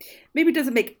maybe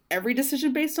doesn't make every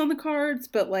decision based on the cards,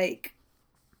 but like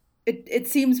it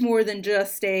seems more than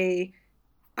just a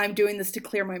I'm doing this to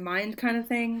clear my mind kind of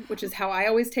thing, which is how I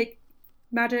always take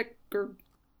magic or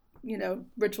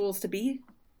rituals to be.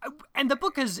 And the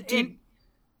book is the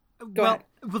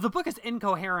book is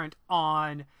incoherent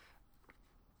on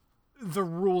the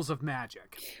rules of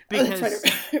magic because that's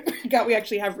right. We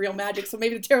actually have real magic, so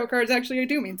maybe the tarot cards actually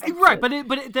do mean something. Right,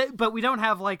 but we don't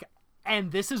have like,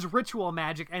 and this is ritual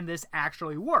magic, and this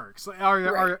actually works.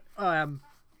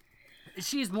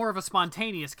 She's more of a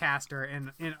spontaneous caster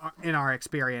in our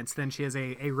experience than she is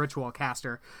a ritual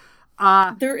caster.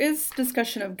 There is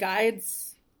discussion of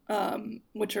guides,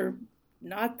 which are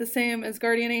not the same as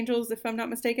guardian angels, if I'm not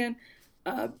mistaken.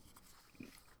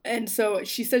 And so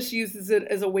she says she uses it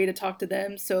as a way to talk to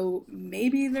them. So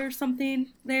maybe there's something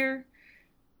there.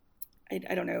 I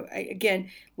don't know.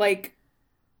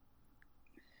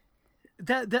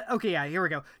 Okay, yeah, here we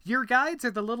go. Your guides are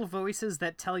the little voices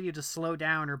that tell you to slow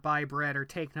down or buy bread or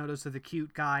take notice of the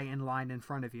cute guy in line in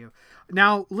front of you.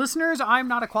 Now, listeners, I'm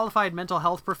not a qualified mental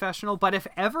health professional, but if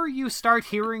ever you start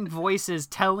hearing voices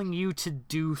telling you to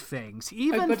do things,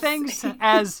 even things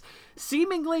as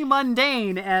seemingly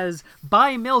mundane as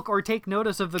buy milk or take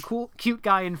notice of the cute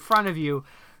guy in front of you,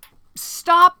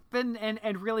 stop and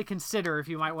really consider if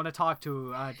you might want to talk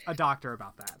to a doctor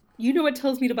about that. You know what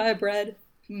tells me to buy bread?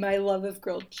 My love of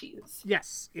grilled cheese.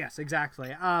 Yes,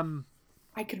 exactly.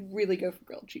 I could really go for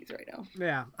grilled cheese right now.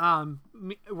 Yeah.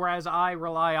 Whereas I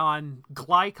rely on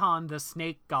Glycon, the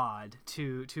snake god,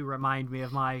 to remind me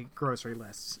of my grocery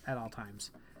lists at all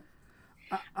times.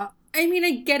 I mean,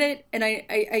 I get it, and I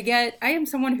am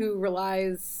someone who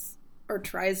relies or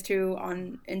tries to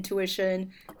on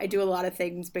intuition. I do a lot of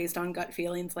things based on gut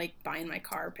feelings, like buying my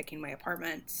car, picking my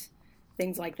apartment,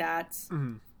 things like that.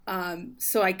 Mm-hmm.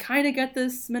 So I kind of get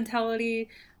this mentality.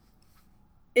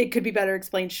 It could be better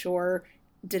explained, sure.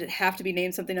 Did it have to be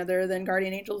named something other than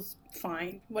guardian angels?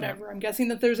 Fine, whatever. Yeah. I'm guessing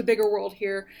that there's a bigger world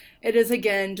here. It is,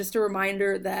 again, just a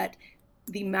reminder that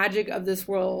the magic of this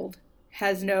world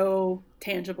has no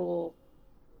tangible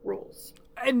rules.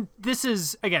 And this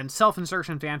is, again,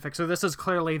 self-insertion fanfic, so this is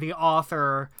clearly the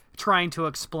author trying to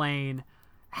explain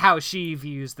how she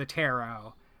views the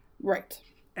tarot. Right.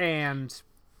 And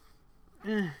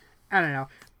I don't know.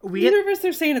 Neither of us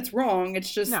are saying it's wrong.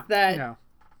 It's just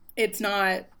it's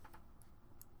not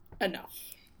enough.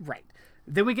 Right.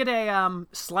 Then we get a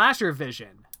slasher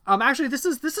vision. Actually, this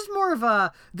is more of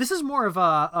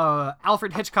a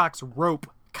Alfred Hitchcock's rope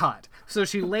cut. So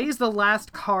she lays the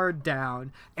last card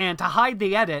down, and to hide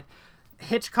the edit,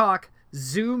 Hitchcock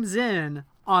zooms in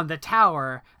on the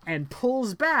tower and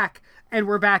pulls back, and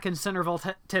we're back in Centerville,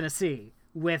 Tennessee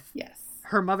with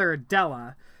her mother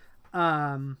Adela.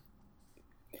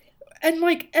 And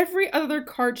like every other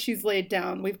card she's laid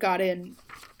down, we've got an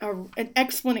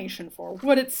explanation for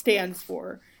what it stands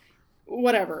for,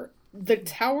 whatever. The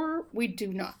Tower, we do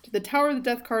not. The Tower, the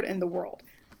Death card, and the World.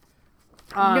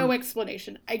 No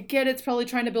explanation. I get it's probably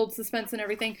trying to build suspense and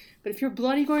everything, but if you're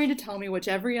bloody going to tell me which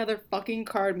every other fucking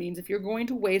card means, if you're going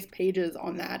to waste pages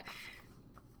on that,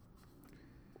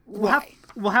 why?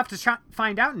 We'll have to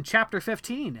find out in Chapter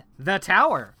 15, The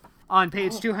Tower, on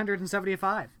page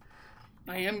 275.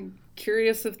 I am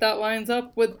curious if that lines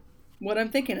up with what I'm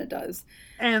thinking it does.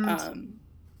 And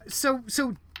so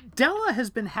Della has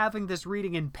been having this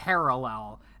reading in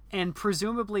parallel, and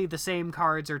presumably the same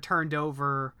cards are turned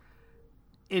over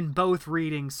in both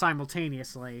readings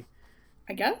simultaneously.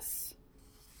 I guess?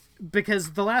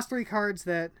 Because the last three cards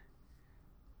that...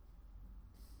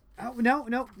 Oh,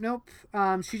 nope.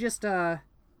 She just, Well,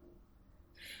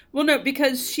 no,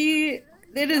 because it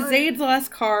is Zaid's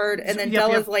last card, and then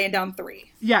Della's laying down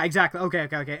 3. Yeah, exactly. Okay.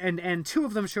 And 2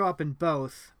 of them show up in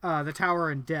both, the Tower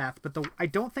and Death, but I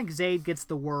don't think Zaid gets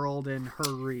the World in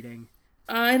her reading.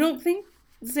 I don't think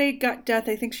Zaid got Death.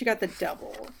 I think she got the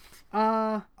Devil.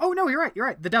 Oh, no, you're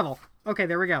right. The Devil. Okay,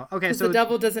 there we go. Okay, so the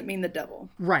Devil doesn't mean the Devil.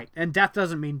 Right, and Death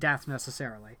doesn't mean death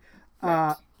necessarily.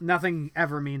 Right. Nothing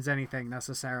ever means anything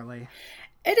necessarily.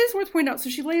 It is worth pointing out. So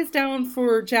she lays down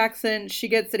for Jackson. She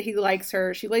gets that he likes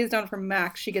her. She lays down for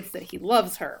Max. She gets that he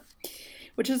loves her,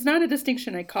 which is not a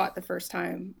distinction I caught the first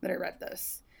time that I read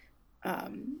this.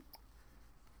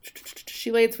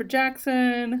 She lays for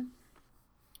Jackson.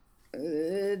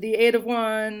 The 8 of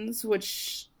Wands,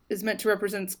 which is meant to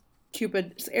represent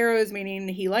Cupid's arrows, meaning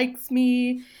he likes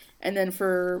me. And then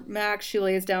for Max, she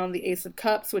lays down the Ace of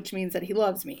Cups, which means that he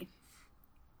loves me.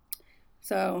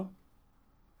 So,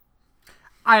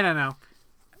 I don't know.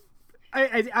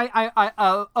 I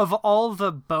of all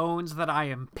the bones that I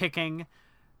am picking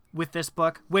with this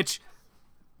book, which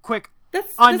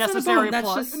that's unnecessary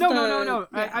plot. No.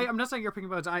 Yeah. I'm not saying you're picking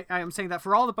bones. I am saying that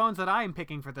for all the bones that I am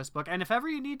picking for this book, and if ever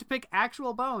you need to pick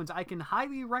actual bones, I can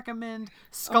highly recommend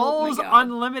Skulls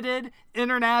Unlimited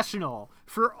International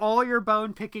for all your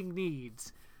bone picking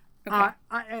needs. Okay.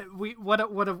 What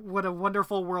a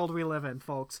wonderful world we live in,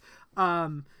 folks.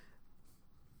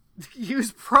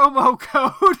 Use promo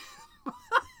code.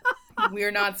 We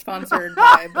are not sponsored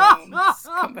by Bones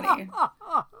Company.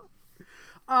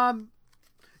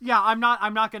 Yeah, I'm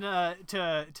not gonna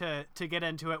to get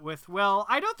into it with, well,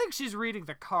 I don't think she's reading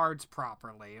the cards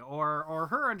properly, or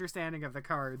her understanding of the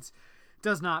cards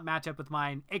does not match up with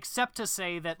mine, except to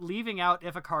say that leaving out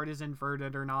if a card is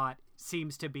inverted or not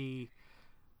seems to be...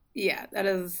 Yeah, that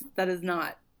is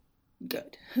not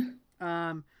good.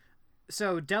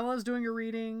 So Della's doing a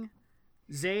reading.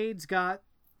 Zaid's got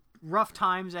rough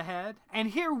times ahead, and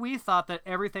here we thought that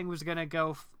everything was gonna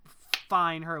go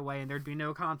fine her way and there'd be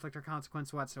no conflict or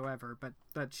consequence whatsoever,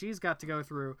 but she's got to go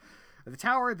through the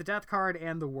Tower, the Death card,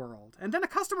 and the World. And then a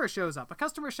customer shows up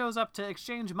to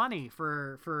exchange money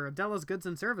for Della's goods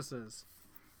and services.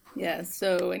 Yeah,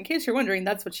 so in case you're wondering,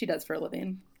 that's what she does for a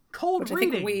living. Cold which reading.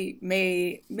 I think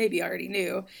we maybe already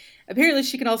knew. Apparently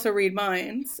she can also read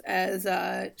minds, as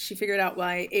she figured out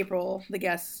why April, the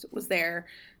guest, was there.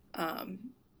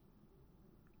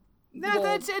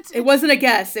 It wasn't a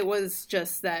guess, it was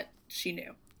just that she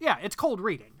knew. Yeah, it's cold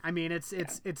reading. I mean, it's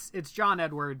John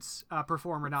Edwards,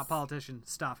 performer, not politician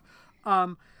stuff.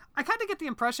 I kind of get the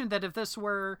impression that if this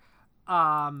were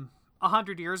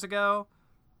 100 years ago,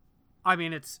 I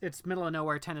mean, it's middle of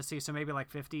nowhere, Tennessee, so maybe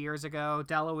like 50 years ago,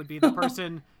 Della would be the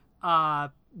person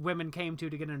women came to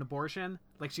get an abortion.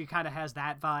 Like, she kind of has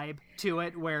that vibe to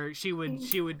it, where she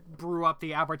would brew up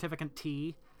the abortificant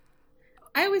tea.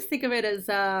 I always think of it as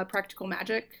Practical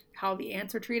Magic, how the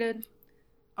ants are treated.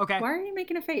 Okay. Why are you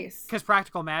making a face? Because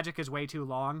Practical Magic is way too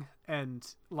long, and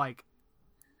like,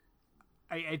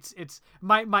 it's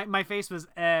my face was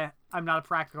I'm not a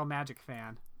Practical Magic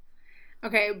fan.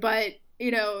 Okay, but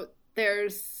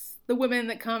there's the women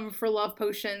that come for love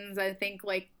potions. I think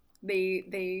like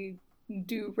they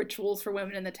do rituals for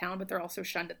women in the town, but they're also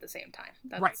shunned at the same time.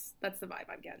 That's the vibe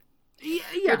I'm getting.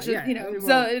 Yeah.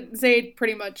 Zaid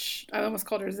pretty much, I almost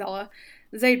called her Zella.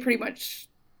 Zaid pretty much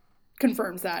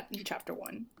confirms that in chapter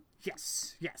 1.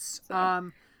 Yes.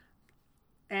 So.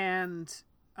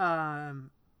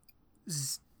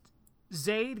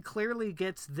 Zaid clearly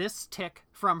gets this tick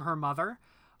from her mother,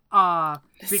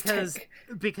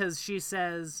 because she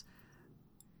says,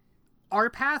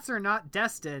 "Our paths are not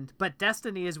destined, but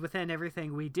destiny is within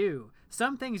everything we do.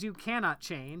 Some things you cannot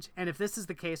change, and if this is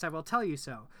the case, I will tell you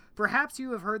so. Perhaps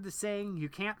you have heard the saying, you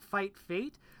can't fight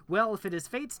fate? Well, if it is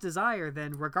fate's desire,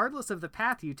 then regardless of the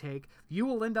path you take, you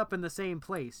will end up in the same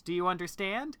place. Do you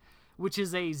understand? which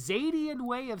is a Zadian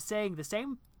way of saying the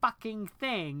same fucking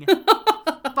thing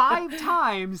 5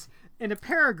 times in a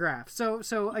paragraph.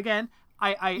 So again,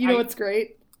 You know what's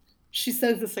great? She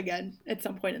says this again at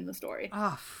some point in the story.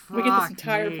 Oh, we get this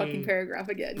entire fucking paragraph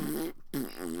again.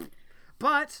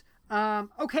 But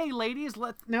okay, ladies,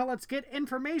 let's get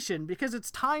information because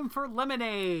it's time for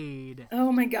lemonade.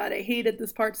 Oh my god, I hated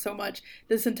this part so much.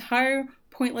 This entire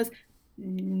pointless,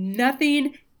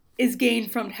 nothing is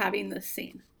gained from having this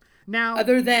scene. Now,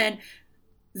 other than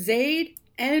Zaid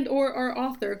and or our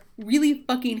author really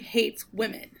fucking hates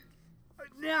women.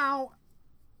 Now,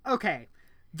 okay,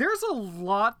 there's a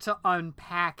lot to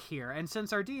unpack here, and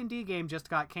since our D&D game just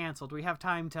got canceled, we have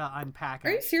time to unpack it.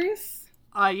 Are you serious?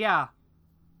 Yeah.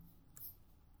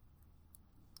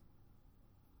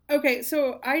 Okay,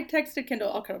 so I texted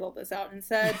Kindle, I'll cut all this out, and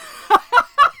said,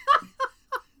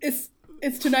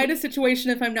 it's tonight a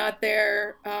situation if I'm not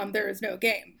there, there is no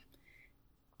game.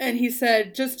 And he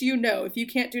said, just so you know, if you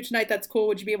can't do tonight, that's cool.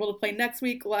 Would you be able to play next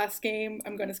week? Last game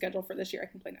I'm going to schedule for this year. I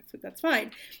can play next week. That's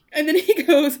fine. And then he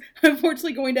goes, I'm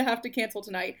unfortunately going to have to cancel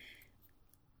tonight.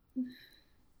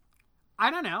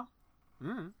 I don't know.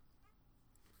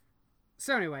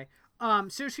 So anyway,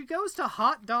 so she goes to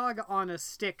Hot Dog on a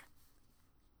Stick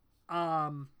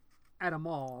at a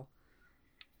mall.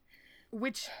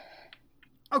 Which,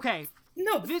 okay.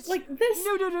 No, this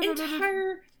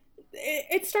entire...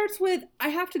 It starts with, I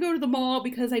have to go to the mall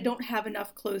because I don't have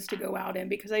enough clothes to go out in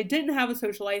because I didn't have a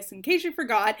social life. In case you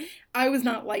forgot, I was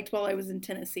not liked while I was in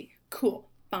Tennessee. Cool.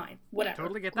 Fine. Whatever.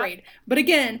 Totally get that. Great. But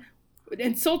again,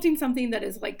 insulting something that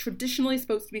is like traditionally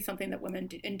supposed to be something that women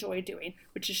enjoy doing,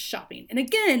 which is shopping. And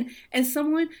again, as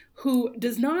someone who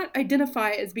does not identify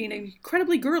as being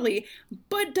incredibly girly,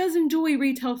 but does enjoy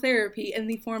retail therapy in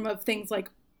the form of things like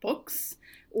books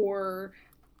or...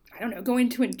 I don't know, going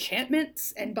to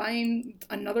enchantments and buying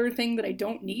another thing that I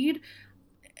don't need,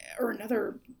 or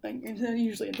another, like, it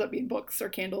usually ends up being books or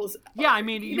candles. Yeah, I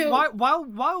mean,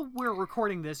 while we're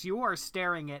recording this, you are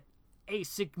staring at a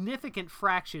significant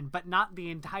fraction, but not the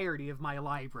entirety of my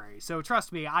library. So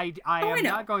trust me, I am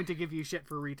not going to give you shit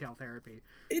for retail therapy.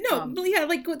 No, but yeah,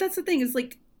 like, that's the thing, is,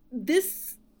 like,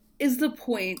 this is the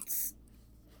point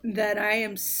that I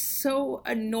am so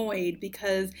annoyed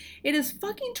because it is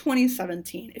fucking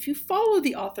 2017. If you follow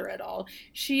the author at all,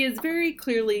 she is very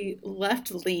clearly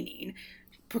left-leaning,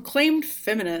 proclaimed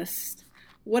feminist,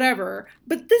 whatever.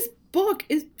 But this book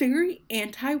is very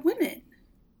anti-women.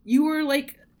 You are,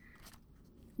 like,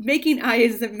 making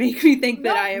eyes that make me think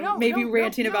that I am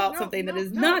ranting about something that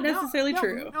is not necessarily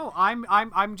true. No,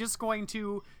 I'm just going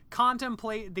to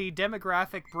contemplate the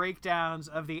demographic breakdowns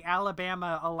of the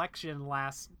Alabama election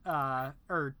last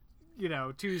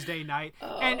Tuesday night,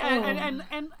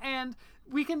 and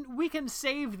we can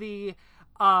save the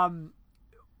that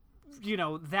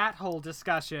whole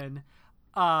discussion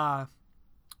for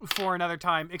another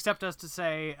time, except as to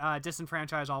say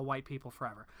disenfranchise all white people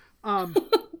forever.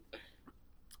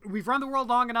 We've run the world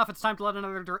long enough. It's time to let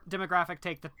another demographic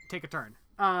take a turn.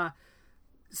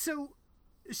 So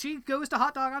she goes to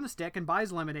Hot Dog on a Stick and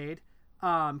buys lemonade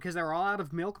because they're all out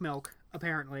of milk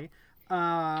apparently.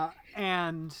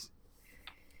 And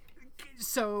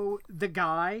so the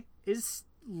guy is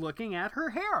looking at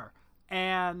her hair,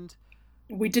 and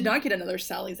we did not get another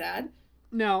Sally's ad.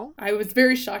 No. I was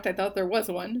very shocked. I thought there was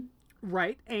one.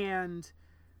 Right. And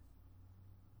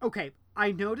okay,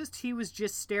 I noticed he was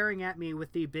just staring at me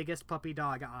with the biggest puppy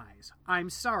dog eyes. I'm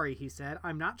sorry, he said.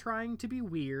 I'm not trying to be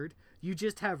weird. You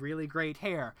just have really great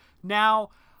hair.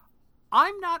 Now,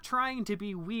 I'm not trying to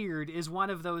be weird is one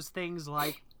of those things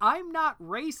like, I'm not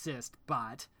racist,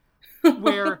 but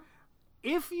where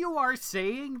if you are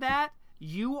saying that,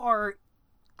 you are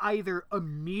either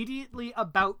immediately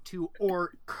about to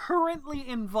or currently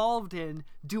involved in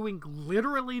doing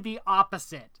literally the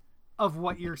opposite of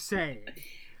what you're saying.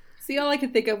 See, all I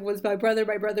could think of was my brother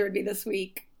and me this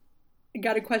week. I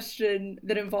got a question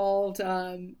that involved,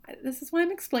 this is why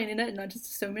I'm explaining it, not just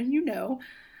assuming you know.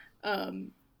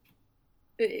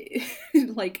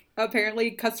 Like,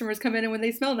 apparently customers come in and when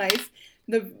they smell nice,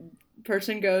 the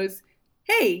person goes,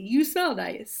 hey, you smell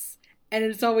nice. And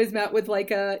it's always met with like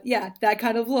that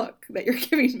kind of look that you're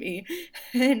giving me.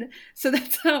 And so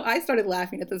that's how I started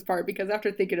laughing at this part, because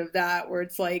after thinking of that, where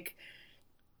it's like,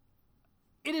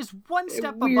 it is one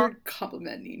step weird above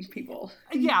complimenting people.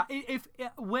 Yeah, if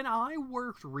when I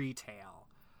worked retail,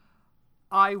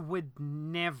 I would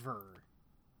never,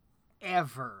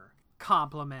 ever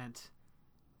compliment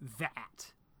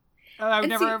that. I would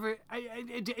never ever.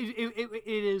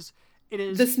 It is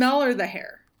the smell or the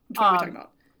hair. What are we talking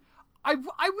about? I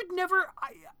would never.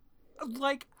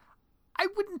 I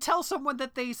wouldn't tell someone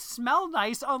that they smell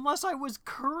nice unless I was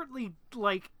currently,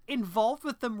 like, involved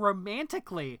with them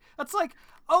romantically. That's like,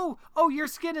 oh, your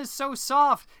skin is so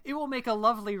soft, it will make a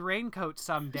lovely raincoat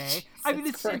someday. I mean,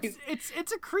 it's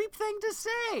a creep thing to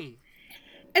say.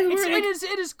 And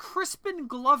it is Crispin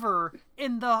Glover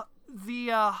in the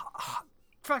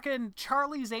fucking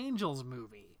Charlie's Angels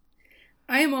movie.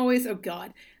 I am always, oh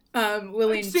God,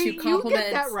 willing to compliment. You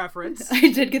get that reference.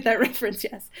 I did get that reference,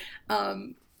 yes.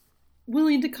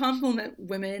 Willing to compliment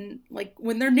women, like,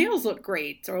 when their nails look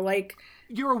great, or like...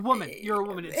 You're a woman. It's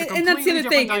a completely and that's the other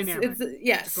thing. Dynamic.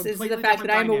 It's the fact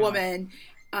that I'm a woman.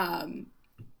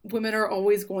 Women are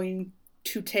always going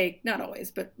to take, not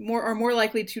always, but more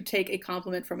likely to take a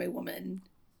compliment from a woman.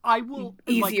 I will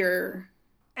easier.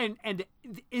 Like, and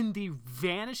in the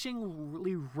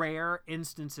vanishingly rare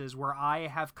instances where I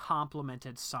have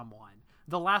complimented someone,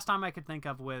 the last time I could think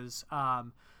of was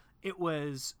it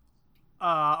was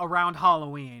around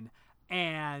Halloween,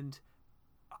 and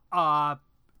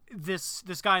this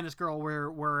guy and this girl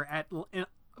were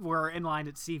in line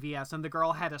at CVS, and the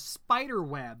girl had a spider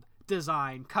web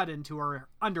design cut into her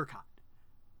undercut.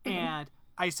 Mm-hmm. And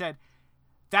I said,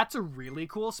 "That's a really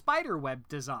cool spider web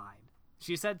design."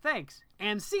 She said, "Thanks,"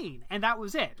 and scene. And that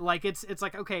was it. Like, it's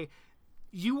like, okay,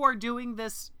 you are doing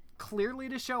this clearly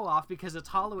to show off because it's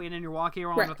Halloween and you're walking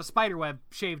around with a spider web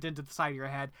shaved into the side of your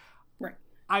head. Right.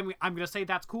 I'm going to say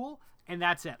that's cool, and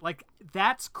that's it. Like,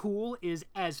 that's cool is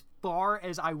as far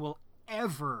as I will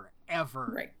ever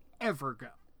go.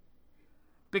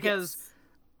 Because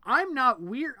I'm not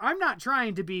weird. I'm not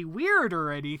trying to be weird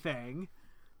or anything.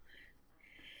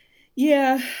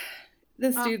 Yeah.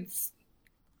 This dude's...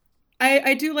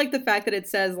 I do like the fact that it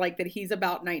says, like, that he's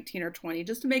about 19 or 20,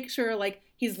 just to make sure, like,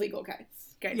 he's legal, guys.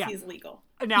 He's legal.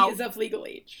 Now, he is of legal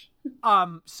age.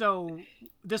 So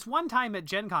this one time at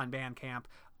Gen Con band camp,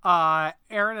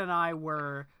 Aaron and I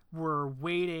were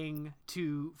waiting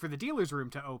for the dealer's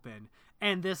room to open,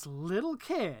 and this little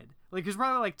kid, like, he was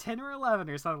probably like 10 or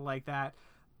 11 or something like that,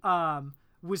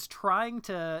 was trying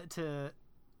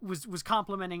was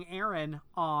complimenting Aaron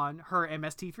on her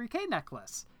MST3K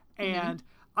necklace. And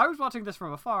I was watching this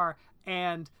from afar,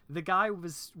 and the guy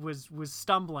was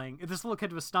stumbling. This little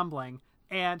kid was stumbling,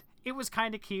 and it was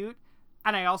kind of cute.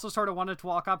 And I also sort of wanted to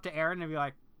walk up to Aaron and be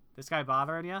like, "This guy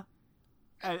bothering you?"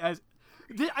 I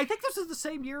think this is the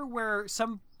same year where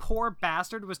some poor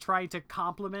bastard was trying to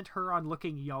compliment her on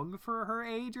looking young for her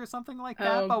age or something like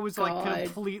that, but was like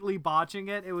completely botching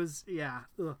it. It was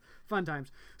fun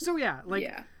times. So I was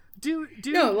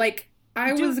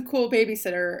a cool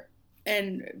babysitter.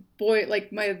 And boy, like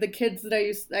the kids that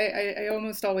I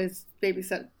almost always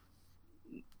babysat.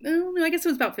 I guess it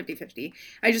was about 50-50.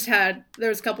 There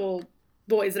was a couple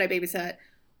boys that I babysat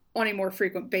on a more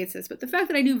frequent basis. But the fact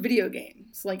that I knew video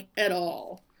games, like, at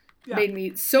all, made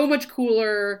me so much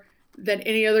cooler than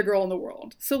any other girl in the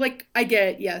world. So, like, I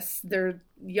get, yes, they're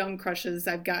young crushes.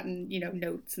 I've gotten,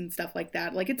 notes and stuff like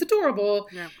that. Like, it's adorable.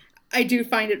 Yeah. I do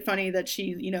find it funny that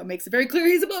she, makes it very clear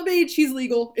he's above age, he's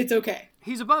legal, it's okay.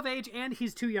 He's above age, and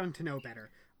he's too young to know better.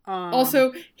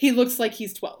 Also, he looks like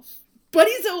he's 12. But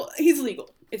he's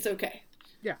legal. It's okay.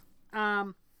 Yeah.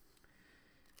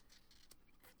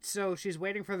 So she's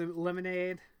waiting for the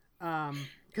lemonade,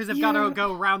 because they've got to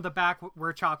go around the back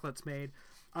where chocolate's made.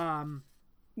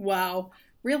 Wow.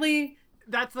 Really?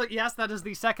 That is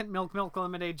the second milk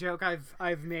lemonade joke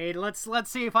I've made. Let's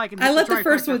see if I can. I let the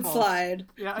first one slide.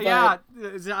 Yeah.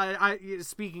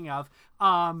 Speaking of,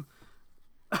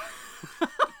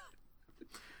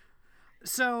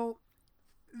 so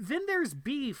then there's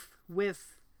beef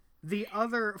with the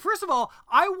other. First of all,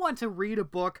 I want to read a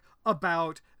book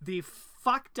about the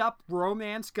fucked up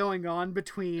romance going on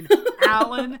between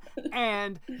Alan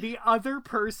and the other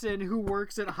person who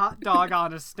works at Hot Dog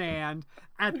on a Stand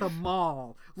at the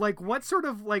mall. Like, what sort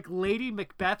of, like, Lady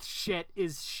Macbeth shit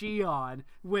is she on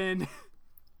when...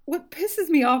 What pisses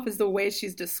me off is the way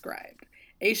she's described.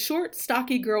 A short,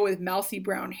 stocky girl with mousy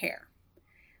brown hair.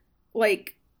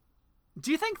 Like... Do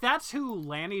you think that's who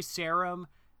Lanny Sarum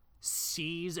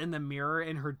sees in the mirror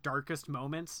in her darkest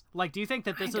moments? Like, do you think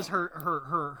that this is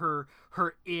her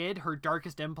id, her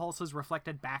darkest impulses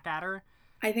reflected back at her?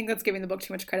 I think that's giving the book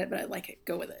too much credit, but I like it.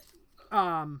 Go with it.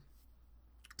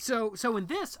 So in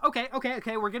this, okay,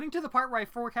 we're getting to the part where I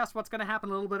forecast what's going to happen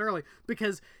a little bit early,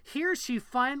 because here she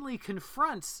finally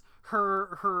confronts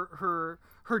her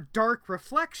dark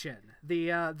reflection,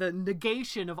 the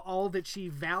negation of all that she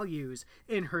values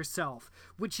in herself,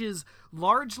 which is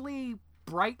largely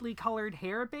brightly colored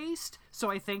hair based.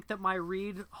 So I think that my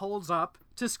read holds up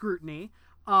to scrutiny.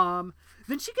 Then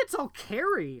she gets all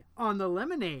Carrie on the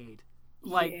lemonade.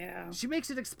 Like, Yeah. she makes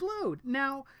it explode.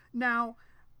 Now,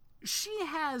 she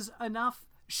has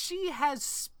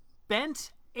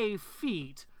spent a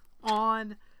feat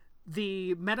on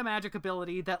the metamagic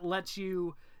ability that lets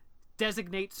you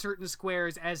designate certain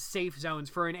squares as safe zones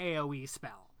for an AoE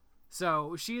spell.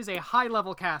 So she is a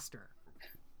high-level caster.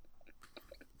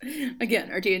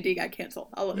 Again, our D&D got canceled.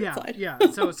 I'll let it slide. Yeah.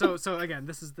 So again,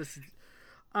 this is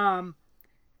I'm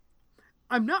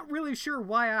not really sure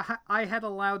why I had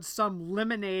allowed some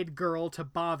lemonade girl to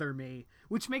bother me,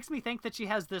 which makes me think that she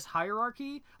has this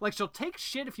hierarchy. Like, she'll take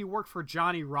shit if you work for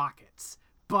Johnny Rockets,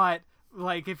 but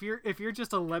like if you're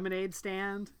just a lemonade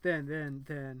stand,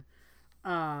 then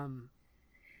I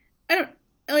don't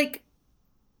like,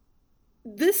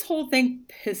 this whole thing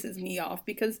pisses me off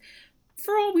because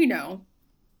for all we know,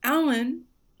 Alan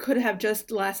could have just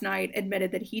last night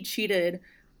admitted that he cheated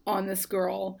on this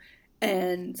girl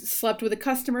and slept with a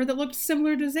customer that looked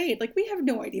similar to Zaid. Like, we have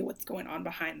no idea what's going on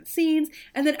behind the scenes.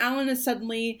 And then Alan is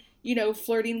suddenly,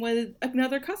 flirting with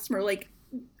another customer. Like,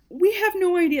 we have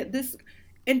no idea. This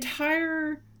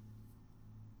entire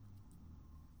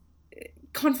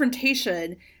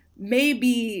confrontation may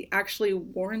be actually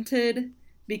warranted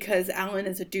because Alan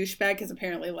is a douchebag, because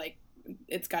apparently, like,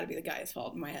 it's got to be the guy's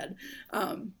fault in my head.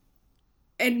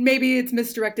 And maybe it's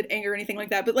misdirected anger or anything like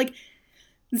that. But, like,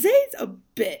 Zayd's a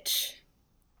bitch.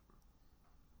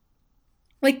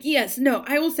 Like, yes, no,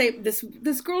 I will say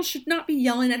this girl should not be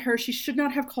yelling at her. She should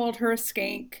not have called her a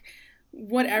skank.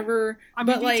 Whatever. I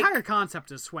mean, the entire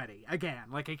concept is sweaty.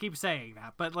 Again, like, I keep saying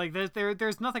that. But, like,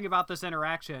 there's nothing about this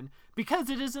interaction. Because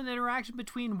it is an interaction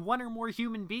between one or more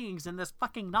human beings in this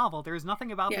fucking novel. There's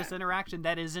nothing about this interaction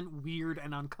that isn't weird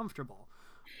and uncomfortable.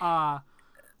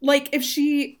 Like,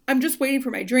 I'm just waiting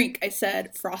for my drink, I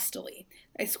said frostily.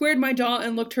 I squared my jaw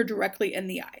and looked her directly in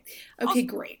the eye. Okay,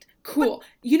 great. Cool.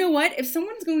 But, you know what? If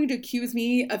someone's going to accuse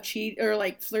me of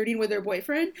like, flirting with their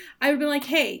boyfriend, I would be like,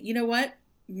 hey, you know what?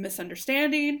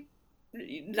 Misunderstanding.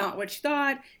 Not what you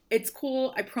thought. It's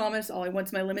cool. I promise. All I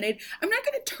want's my lemonade. I'm not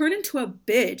going to turn into a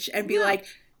bitch and be like,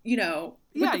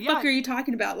 what the fuck are you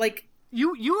talking about? Like,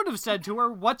 you would have said to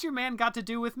her, what's your man got to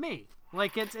do with me?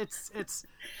 Like, it's...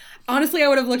 Honestly, I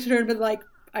would have looked at her and been like,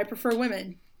 I prefer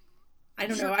women. I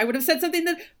don't know. I would have said something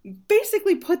that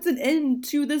basically puts an end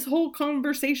to this whole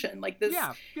conversation. Like this.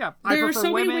 Yeah. I prefer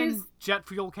so women. Many ways. Jet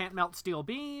fuel can't melt steel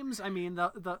beams. I mean,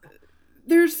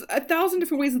 there's 1,000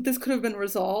 different ways that this could have been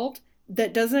resolved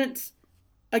that doesn't,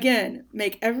 again,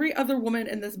 make every other woman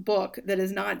in this book that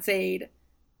is not Zayd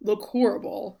look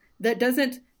horrible. That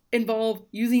doesn't involve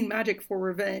using magic for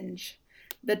revenge.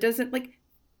 That doesn't, like,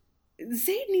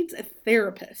 Zayd needs a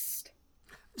therapist.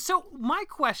 So my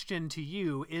question to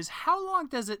you is, how long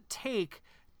does it take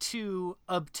to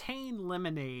obtain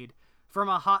lemonade from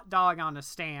a hot dog on a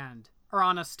stand or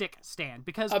on a stick stand?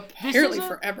 Because apparently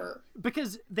forever.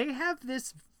 Because they have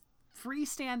this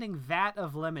freestanding vat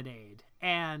of lemonade,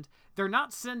 and they're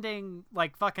not sending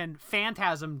like fucking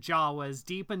phantasm Jawas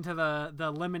deep into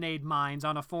the lemonade mines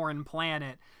on a foreign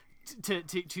planet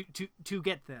to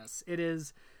get this. It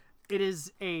is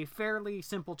a fairly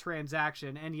simple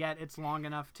transaction, and yet it's long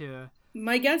enough to...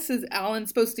 My guess is Alan's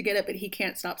supposed to get it, but he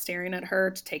can't stop staring at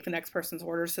her to take the next person's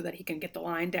order so that he can get the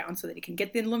line down so that he can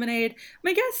get the lemonade.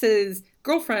 My guess is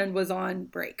girlfriend was on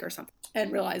break or something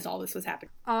and realized all this was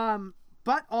happening.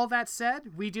 But all that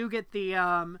said, we do get the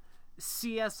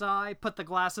CSI put the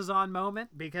glasses on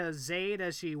moment, because Zayd,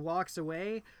 as she walks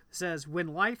away, says,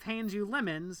 when life hands you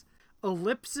lemons...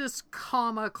 ellipsis,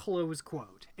 comma, close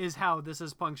quote is how this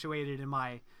is punctuated in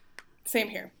my... Same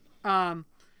here. Then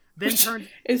turned...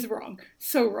 is wrong.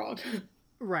 So wrong.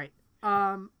 Right.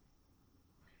 And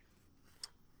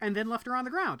then left her on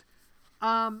the ground.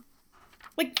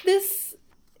 Like, this...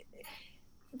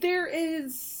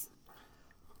 There's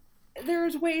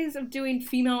ways of doing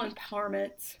female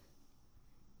empowerment,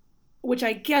 which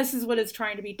I guess is what is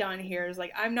trying to be done here, is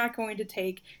like, I'm not going to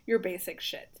take your basic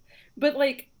shit. But,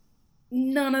 like,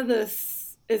 none of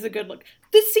this is a good look.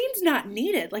 This scene's not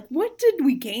needed. Like, what did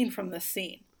we gain from this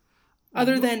scene?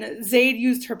 Other than Zayd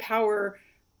used her power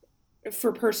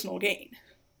for personal gain.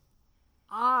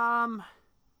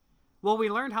 Well, we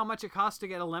learned how much it costs to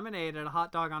get a lemonade at a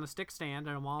hot dog on a stick stand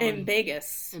at a mall in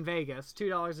Vegas. In Vegas,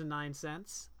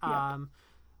 $2.09. Yep.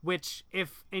 Which,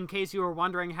 if in case you were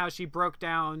wondering how she broke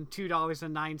down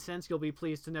 $2.09, you'll be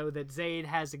pleased to know that Zayd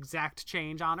has exact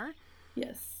change on her.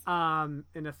 Yes.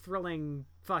 In a thrilling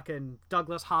fucking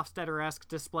Douglas Hofstadter-esque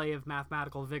display of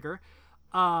mathematical vigor.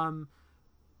 And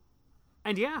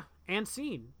yeah, and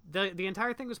scene. The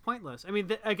entire thing was pointless. I mean,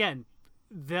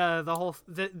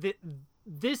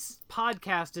 this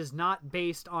podcast is not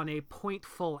based on a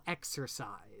pointful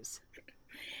exercise.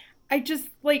 I just,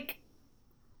 like,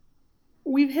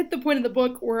 we've hit the point in the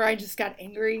book where I just got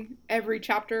angry every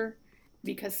chapter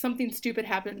because something stupid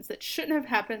happens that shouldn't have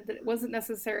happened, that it wasn't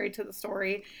necessary to the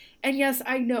story. And yes,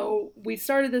 I know we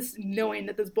started this knowing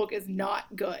that this book is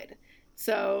not good.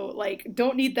 So, like,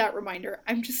 don't need that reminder.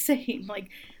 I'm just saying, like,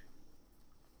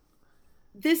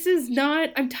 this is not,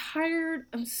 I'm tired,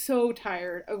 I'm so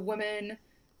tired of women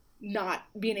not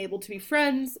being able to be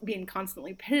friends, being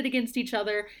constantly pitted against each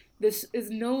other. This is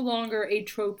no longer a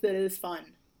trope that is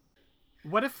fun.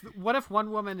 What if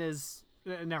one woman is...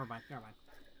 never mind.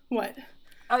 What?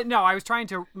 No, I was trying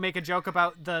to make a joke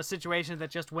about the situation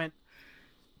that just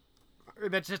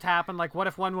happened. Like, what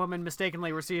if one woman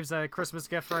mistakenly receives a Christmas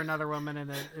gift for another woman,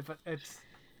 and it's...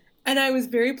 And I was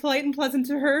very polite and pleasant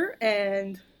to her,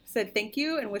 and said thank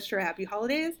you, and wished her happy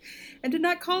holidays, and did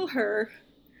not call her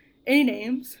any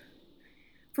names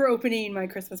for opening my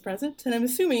Christmas present, and I'm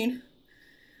assuming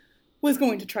was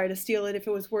going to try to steal it if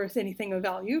it was worth anything of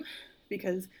value,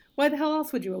 because why the hell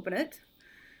else would you open it?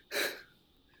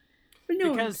 But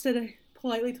no, instead I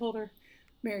politely told her,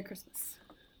 Merry Christmas.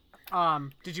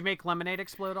 Did you make lemonade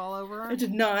explode all over her? I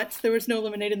did not. There was no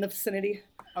lemonade in the vicinity.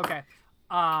 Okay.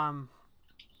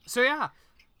 So yeah.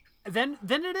 Then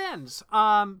it ends.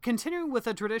 Continuing with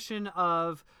a tradition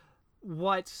of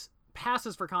what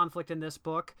passes for conflict in this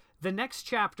book, the next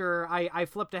chapter, I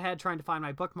flipped ahead trying to find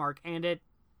my bookmark, and it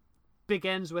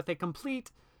begins with a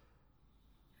complete...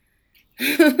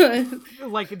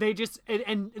 like, they just...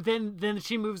 And then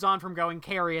she moves on from going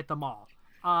Carrie at the mall.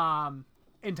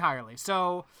 Entirely.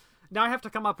 So now I have to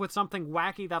come up with something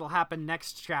wacky that'll happen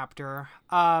next chapter.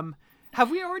 Have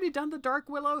we already done the Dark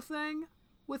Willow thing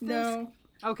with this? No.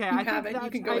 Okay, I haven't. You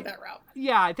can go with that route.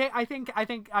 Yeah, I think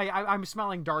I'm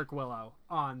smelling Dark Willow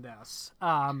on this.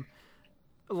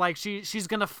 Like she's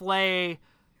gonna flay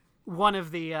one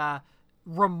of the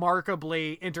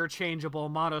remarkably interchangeable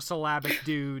monosyllabic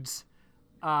dudes.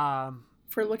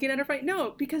 For looking at her fight,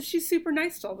 no, because she's super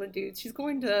nice to all the dudes. She's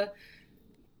going to.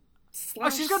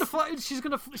 Slash... Oh,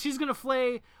 she's gonna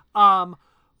flay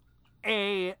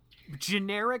a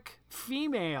generic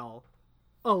female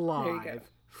alive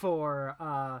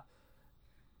for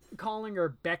calling her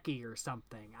Becky or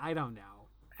something. I don't know.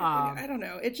 I don't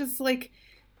know. It just, like,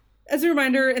 as a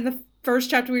reminder, in the first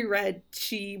chapter we read,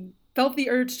 she felt the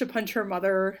urge to punch her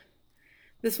mother.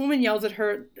 This woman yells at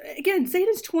her. Again,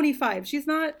 Zeta's 25. She's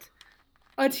not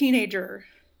a teenager.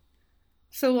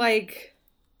 So, like,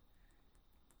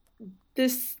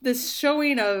 this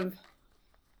showing of...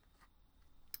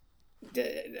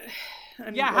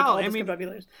 hell, I mean,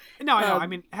 no, I know. I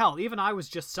mean, hell, even I was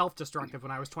just self-destructive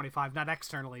when I was 25, not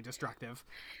externally destructive.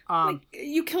 Like,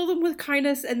 you kill them with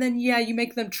kindness, and then, you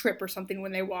make them trip or something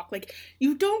when they walk. Like,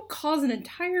 you don't cause an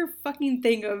entire fucking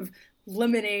thing of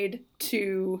lemonade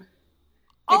to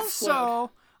explode.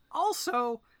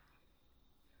 Also,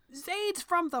 Zade's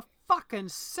from the fucking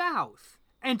South.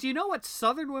 And do you know what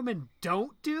Southern women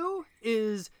don't do?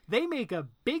 Is they make a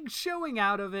big showing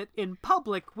out of it in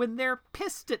public when they're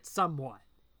pissed at someone.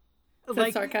 Is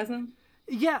that sarcasm?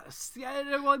 Yes.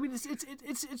 Yeah. Well, I mean,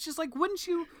 it's just like, wouldn't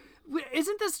you?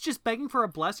 Isn't this just begging for a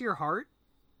bless your heart?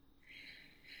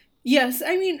 Yes.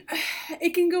 I mean,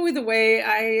 it can go either way.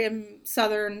 I am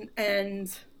Southern,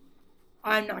 and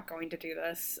I'm not going to do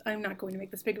this. I'm not going to make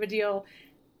this big of a deal.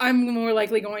 I'm more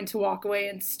likely going to walk away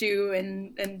and stew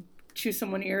and chew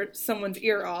someone's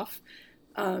ear off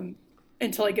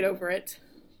until I get over it.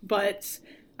 But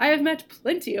I have met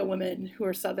plenty of women who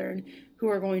are Southern who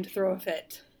are going to throw a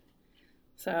fit.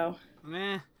 So.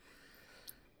 Meh.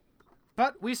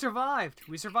 But we survived.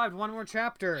 We survived one more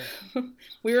chapter.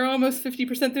 We were almost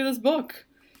 50% through this book.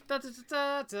 I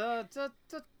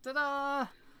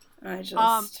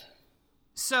just...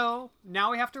 So,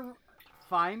 now we have to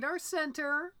find our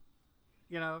center.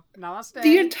 You know, namaste.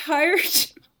 The entire...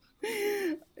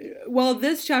 Well,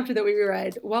 this chapter that we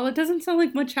read, while it doesn't sound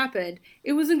like much happened,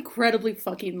 it was incredibly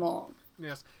fucking long.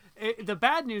 Yes. The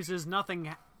bad news is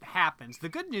nothing happens. The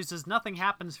good news is nothing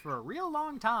happens for a real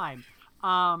long time.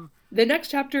 The next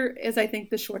chapter is, I think,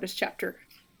 the shortest chapter.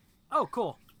 Oh,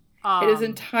 cool. It is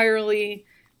entirely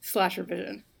slasher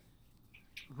vision.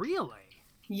 Really?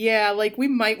 Yeah, like, we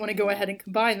might want to go ahead and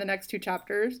combine the next two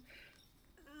chapters.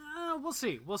 We'll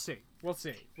see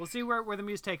where the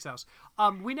muse takes us.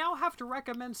 We now have to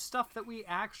recommend stuff that we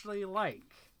actually like.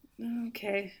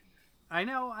 Okay. I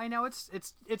know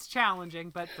it's challenging,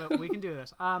 but we can do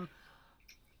this. I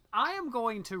am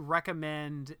going to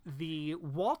recommend the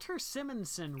Walter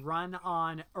Simonson run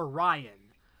on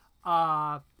Orion.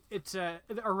 Orion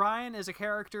is a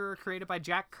character created by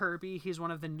Jack Kirby. He's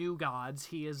one of the New Gods.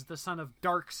 He is the son of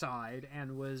Darkseid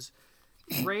and was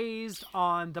raised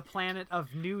on the planet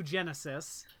of New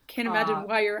Genesis. Can't imagine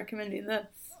why you're recommending this.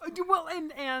 Well,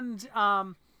 and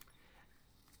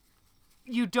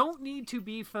you don't need to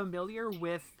be familiar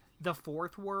with the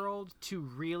Fourth World to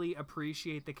really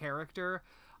appreciate the character,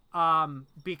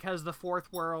 because the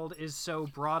Fourth World is so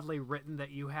broadly written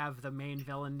that you have the main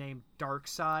villain named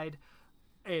Darkseid.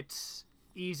 It's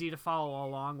easy to follow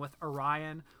along with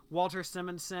Orion. Walter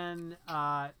Simonson,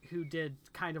 who did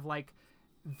kind of like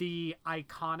the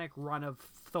iconic run of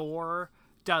Thor,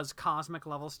 does cosmic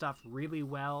level stuff really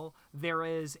well. There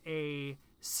is a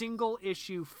single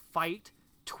issue fight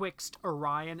twixt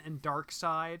Orion and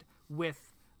Darkseid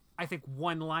with, I think,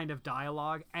 one line of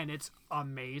dialogue, and it's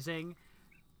amazing.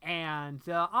 And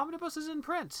the omnibus is in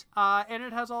print, and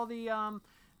it has all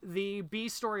the B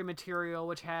story material,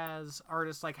 which has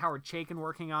artists like Howard Chaykin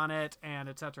working on it, and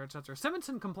etc. etc.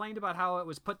 Simonson complained about how it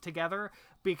was put together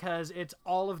because it's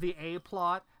all of the A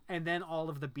plot and then all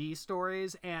of the B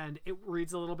stories, and it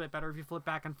reads a little bit better if you flip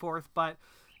back and forth. But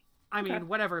I mean,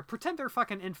 whatever. Pretend they're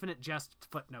fucking Infinite Jest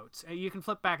footnotes. You can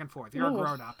flip back and forth. You're a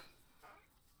grown up.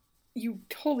 You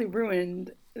totally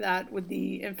ruined that with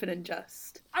the Infinite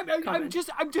Jest. I'm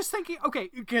just thinking. Okay,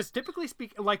 because typically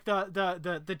speaking, like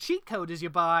the cheat code is you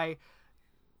buy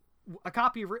a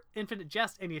copy of Infinite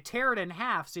Jest and you tear it in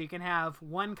half so you can have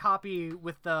one copy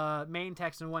with the main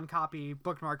text and one copy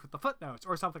bookmarked with the footnotes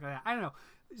or something like that. I don't know,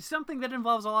 something that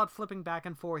involves a lot of flipping back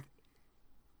and forth.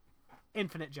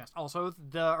 Infinite Jest. Also,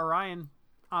 the Orion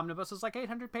omnibus is like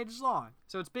 800 pages long,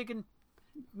 so it's big and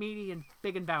meaty and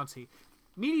big and bouncy.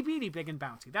 Meaty beady, big and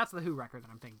bouncy. That's the Who record that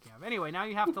I'm thinking of. Anyway, now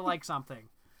you have to like something.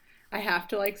 I have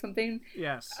to like something?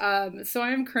 Yes. So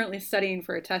I am currently studying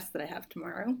for a test that I have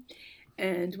tomorrow.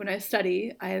 And when I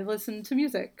study, I listen to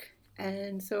music.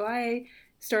 And so I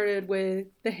started with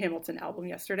the Hamilton album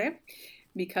yesterday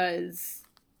because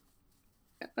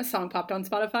a song popped on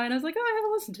Spotify and I was like, oh, I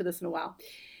haven't listened to this in a while.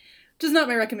 Which is not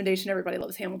my recommendation. Everybody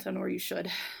loves Hamilton, or you should.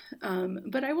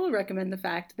 But I will recommend the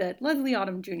fact that Leslie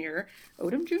Odom Jr.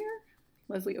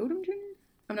 Leslie Odom Jr.?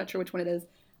 I'm not sure which one it is.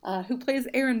 Who plays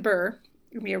Aaron Burr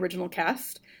in the original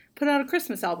cast, put out a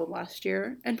Christmas album last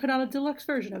year and put out a deluxe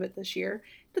version of it this year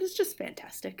that is just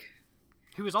fantastic.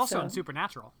 He was also in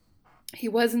Supernatural. He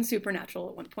was in Supernatural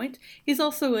at one point. He's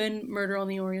also in Murder on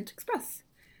the Orient Express.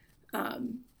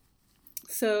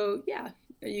 So, yeah,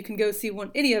 you can go see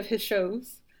any of his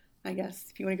shows, I guess,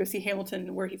 if you want to go see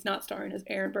Hamilton where he's not starring as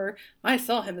Aaron Burr. I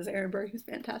saw him as Aaron Burr. He was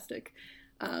fantastic.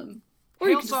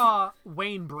 Hale saw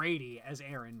Wayne Brady as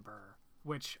Aaron Burr,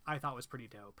 which I thought was pretty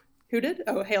dope. Who did?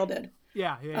 Oh, Hale did.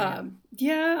 Yeah.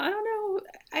 Yeah, I don't know.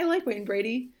 I like Wayne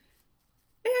Brady.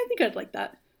 Yeah, I think I'd like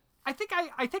that. I think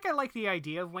I like the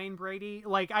idea of Wayne Brady.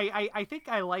 Like, I think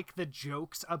I like the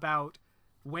jokes about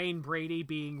Wayne Brady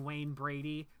being Wayne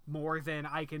Brady more than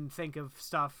I can think of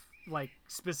stuff like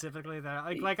specifically that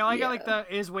I like the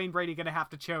is Wayne Brady gonna have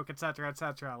to choke, etc.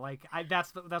 Like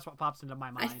that's what pops into my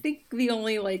mind. I think the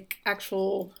only like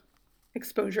actual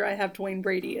exposure I have to Wayne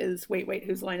Brady is wait,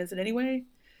 whose line is it anyway?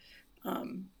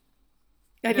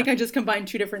 I think I just combined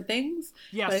two different things.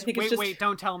 Yes. I think wait,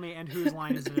 don't tell me. And whose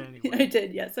line is it anyway? I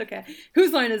did. Yes. Okay.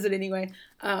 Whose line is it anyway?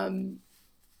 And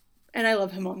I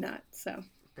love him on that. So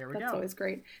there we go. That's always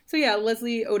great. So yeah,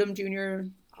 Leslie Odom Jr.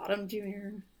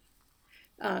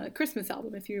 Christmas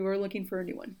album if you were looking for a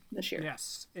new one this year.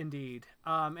 Yes, indeed.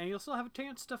 And you'll still have a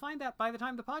chance to find that by the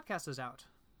time the podcast is out.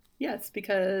 Yes,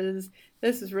 because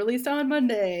this is released on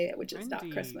Monday, which is not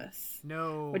Christmas.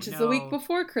 Which is the week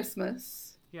before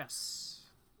Christmas. Yes.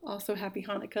 Also, happy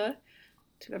Hanukkah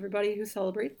to everybody who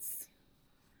celebrates.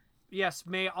 Yes,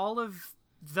 may all of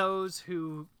those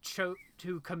who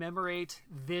to commemorate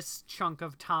this chunk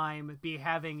of time be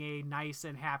having a nice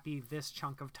and happy this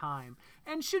chunk of time.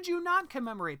 And should you not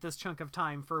commemorate this chunk of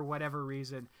time for whatever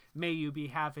reason, may you be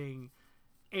having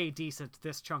a decent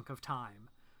this chunk of time.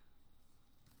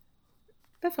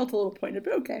 That felt a little pointed,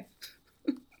 but okay.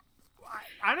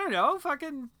 I don't know.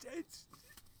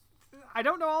 I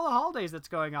don't know all the holidays that's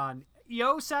going on.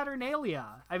 Yo,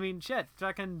 Saturnalia. I mean, shit.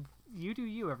 Fucking, you do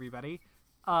you, everybody.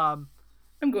 I'm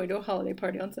going to a holiday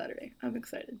party on Saturday. I'm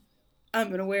excited. I'm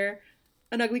going to wear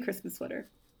an ugly Christmas sweater.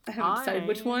 I haven't decided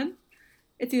which one.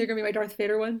 It's either going to be my Darth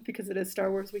Vader one because it is Star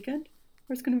Wars weekend,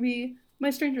 or it's going to be my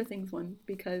Stranger Things one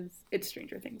because it's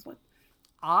Stranger Things one.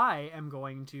 I am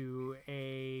going to a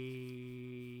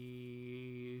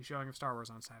showing of Star Wars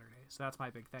on Saturday, so that's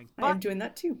my big thing. But I'm doing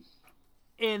that too.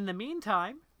 In the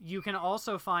meantime, you can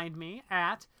also find me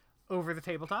at Over the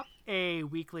Tabletop, a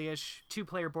weekly-ish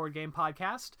two-player board game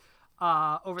podcast.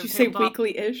 Did you say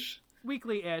weekly-ish?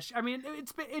 Weekly-ish. I mean,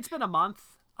 it's been a month.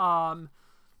 So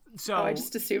I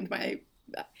just assumed my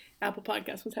Apple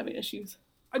Podcast was having issues.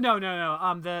 No.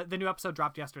 The new episode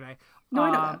dropped yesterday. No,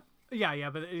 I know that. Yeah,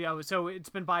 but so it's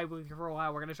been bi-weekly for a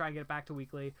while. We're gonna try and get it back to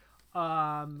weekly.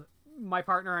 My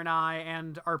partner and I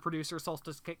and our producer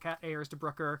Solstice Kit Kat Ayers de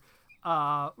Brooker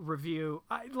review.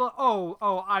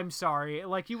 I'm sorry.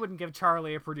 Like, you wouldn't give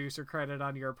Charlie a producer credit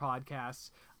on your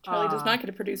podcast. Charlie does not get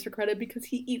a producer credit because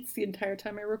he eats the entire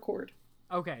time I record.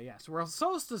 Okay, yes. Well,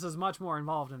 Solstice is much more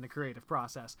involved in the creative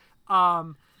process.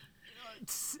 So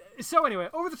anyway,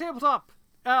 Over the Tabletop,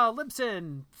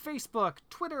 Libsyn, Facebook,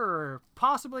 Twitter,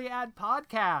 possibly add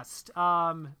podcast,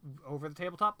 Over the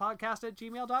Tabletop podcast at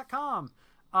gmail.com.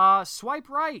 Swipe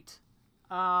right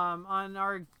on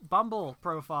our Bumble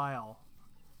profile.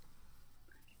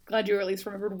 Glad you at least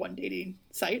remembered one dating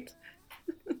site.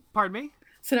 Pardon me?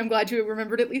 Said I'm glad you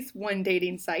remembered at least one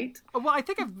dating site. Well, I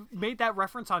think I've made that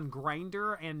reference on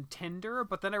Grindr and Tinder,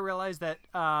 but then I realized that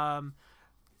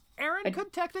Erin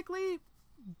could technically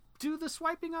do the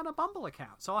swiping on a Bumble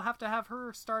account, so I'll have to have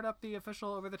her start up the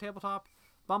official Over the Tabletop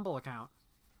Bumble account.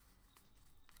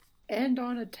 And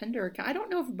on a Tinder account. I don't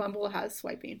know if Bumble has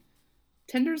swiping.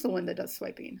 Tinder's the one that does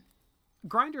swiping.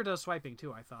 Grindr does swiping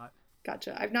too, I thought.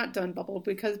 Gotcha. I've not done Bumble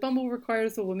because Bumble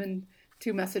requires the woman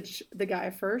to message the guy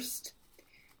first.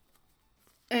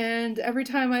 And every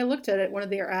time I looked at it, one of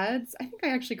their ads, I think I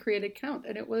actually created an account,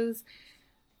 and it was,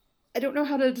 I don't know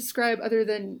how to describe other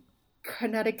than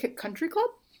Connecticut Country Club.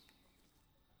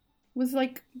 Was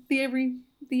like the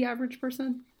average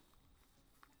person.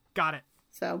 Got it.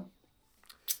 So,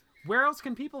 where else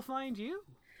can people find you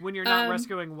when you're not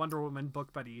rescuing Wonder Woman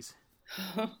book buddies?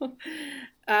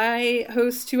 I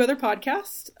host 2 other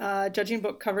podcasts, Judging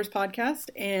Book Covers podcast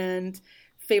and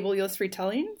Fabulous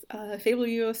Retellings.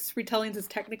 Fabulous Retellings is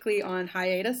technically on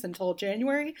hiatus until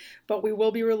January, but we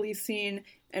will be releasing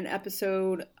an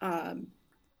episode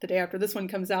the day after this one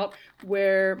comes out,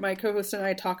 where my co-host and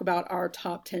I talk about our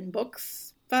top 10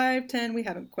 books. 5, 10, we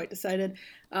haven't quite decided.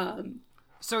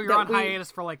 So you're on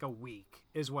hiatus for like a week,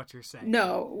 is what you're saying?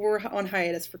 No, we're on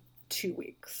hiatus for 2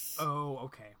 weeks. Oh,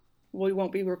 okay. We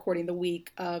won't be recording the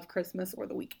week of Christmas or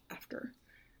the week after.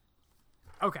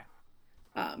 Okay.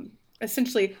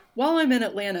 Essentially, while I'm in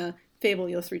Atlanta,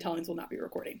 Fabulous Retellings will not be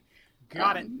recording.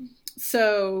 Got it.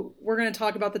 So we're going to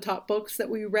talk about the top books that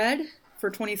we read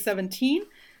for 2017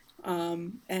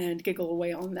 and giggle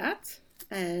away on that.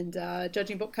 And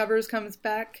Judging Book Covers comes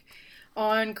back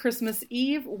on Christmas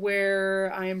Eve,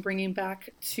 where I am bringing back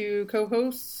 2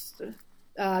 co-hosts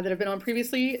that have been on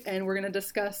previously, and we're going to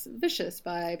discuss Vicious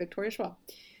by Victoria Schwab.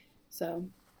 So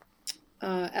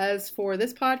as for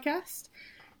this podcast,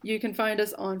 you can find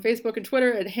us on Facebook and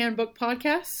Twitter at Handbook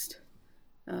Podcast.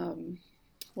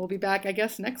 We'll be back, I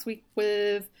guess, next week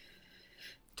with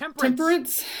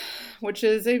Temperance, which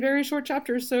is a very short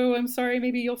chapter, so I'm sorry,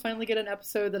 maybe you'll finally get an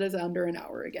episode that is under an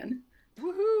hour again.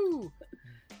 Woohoo!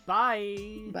 Bye!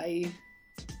 Bye.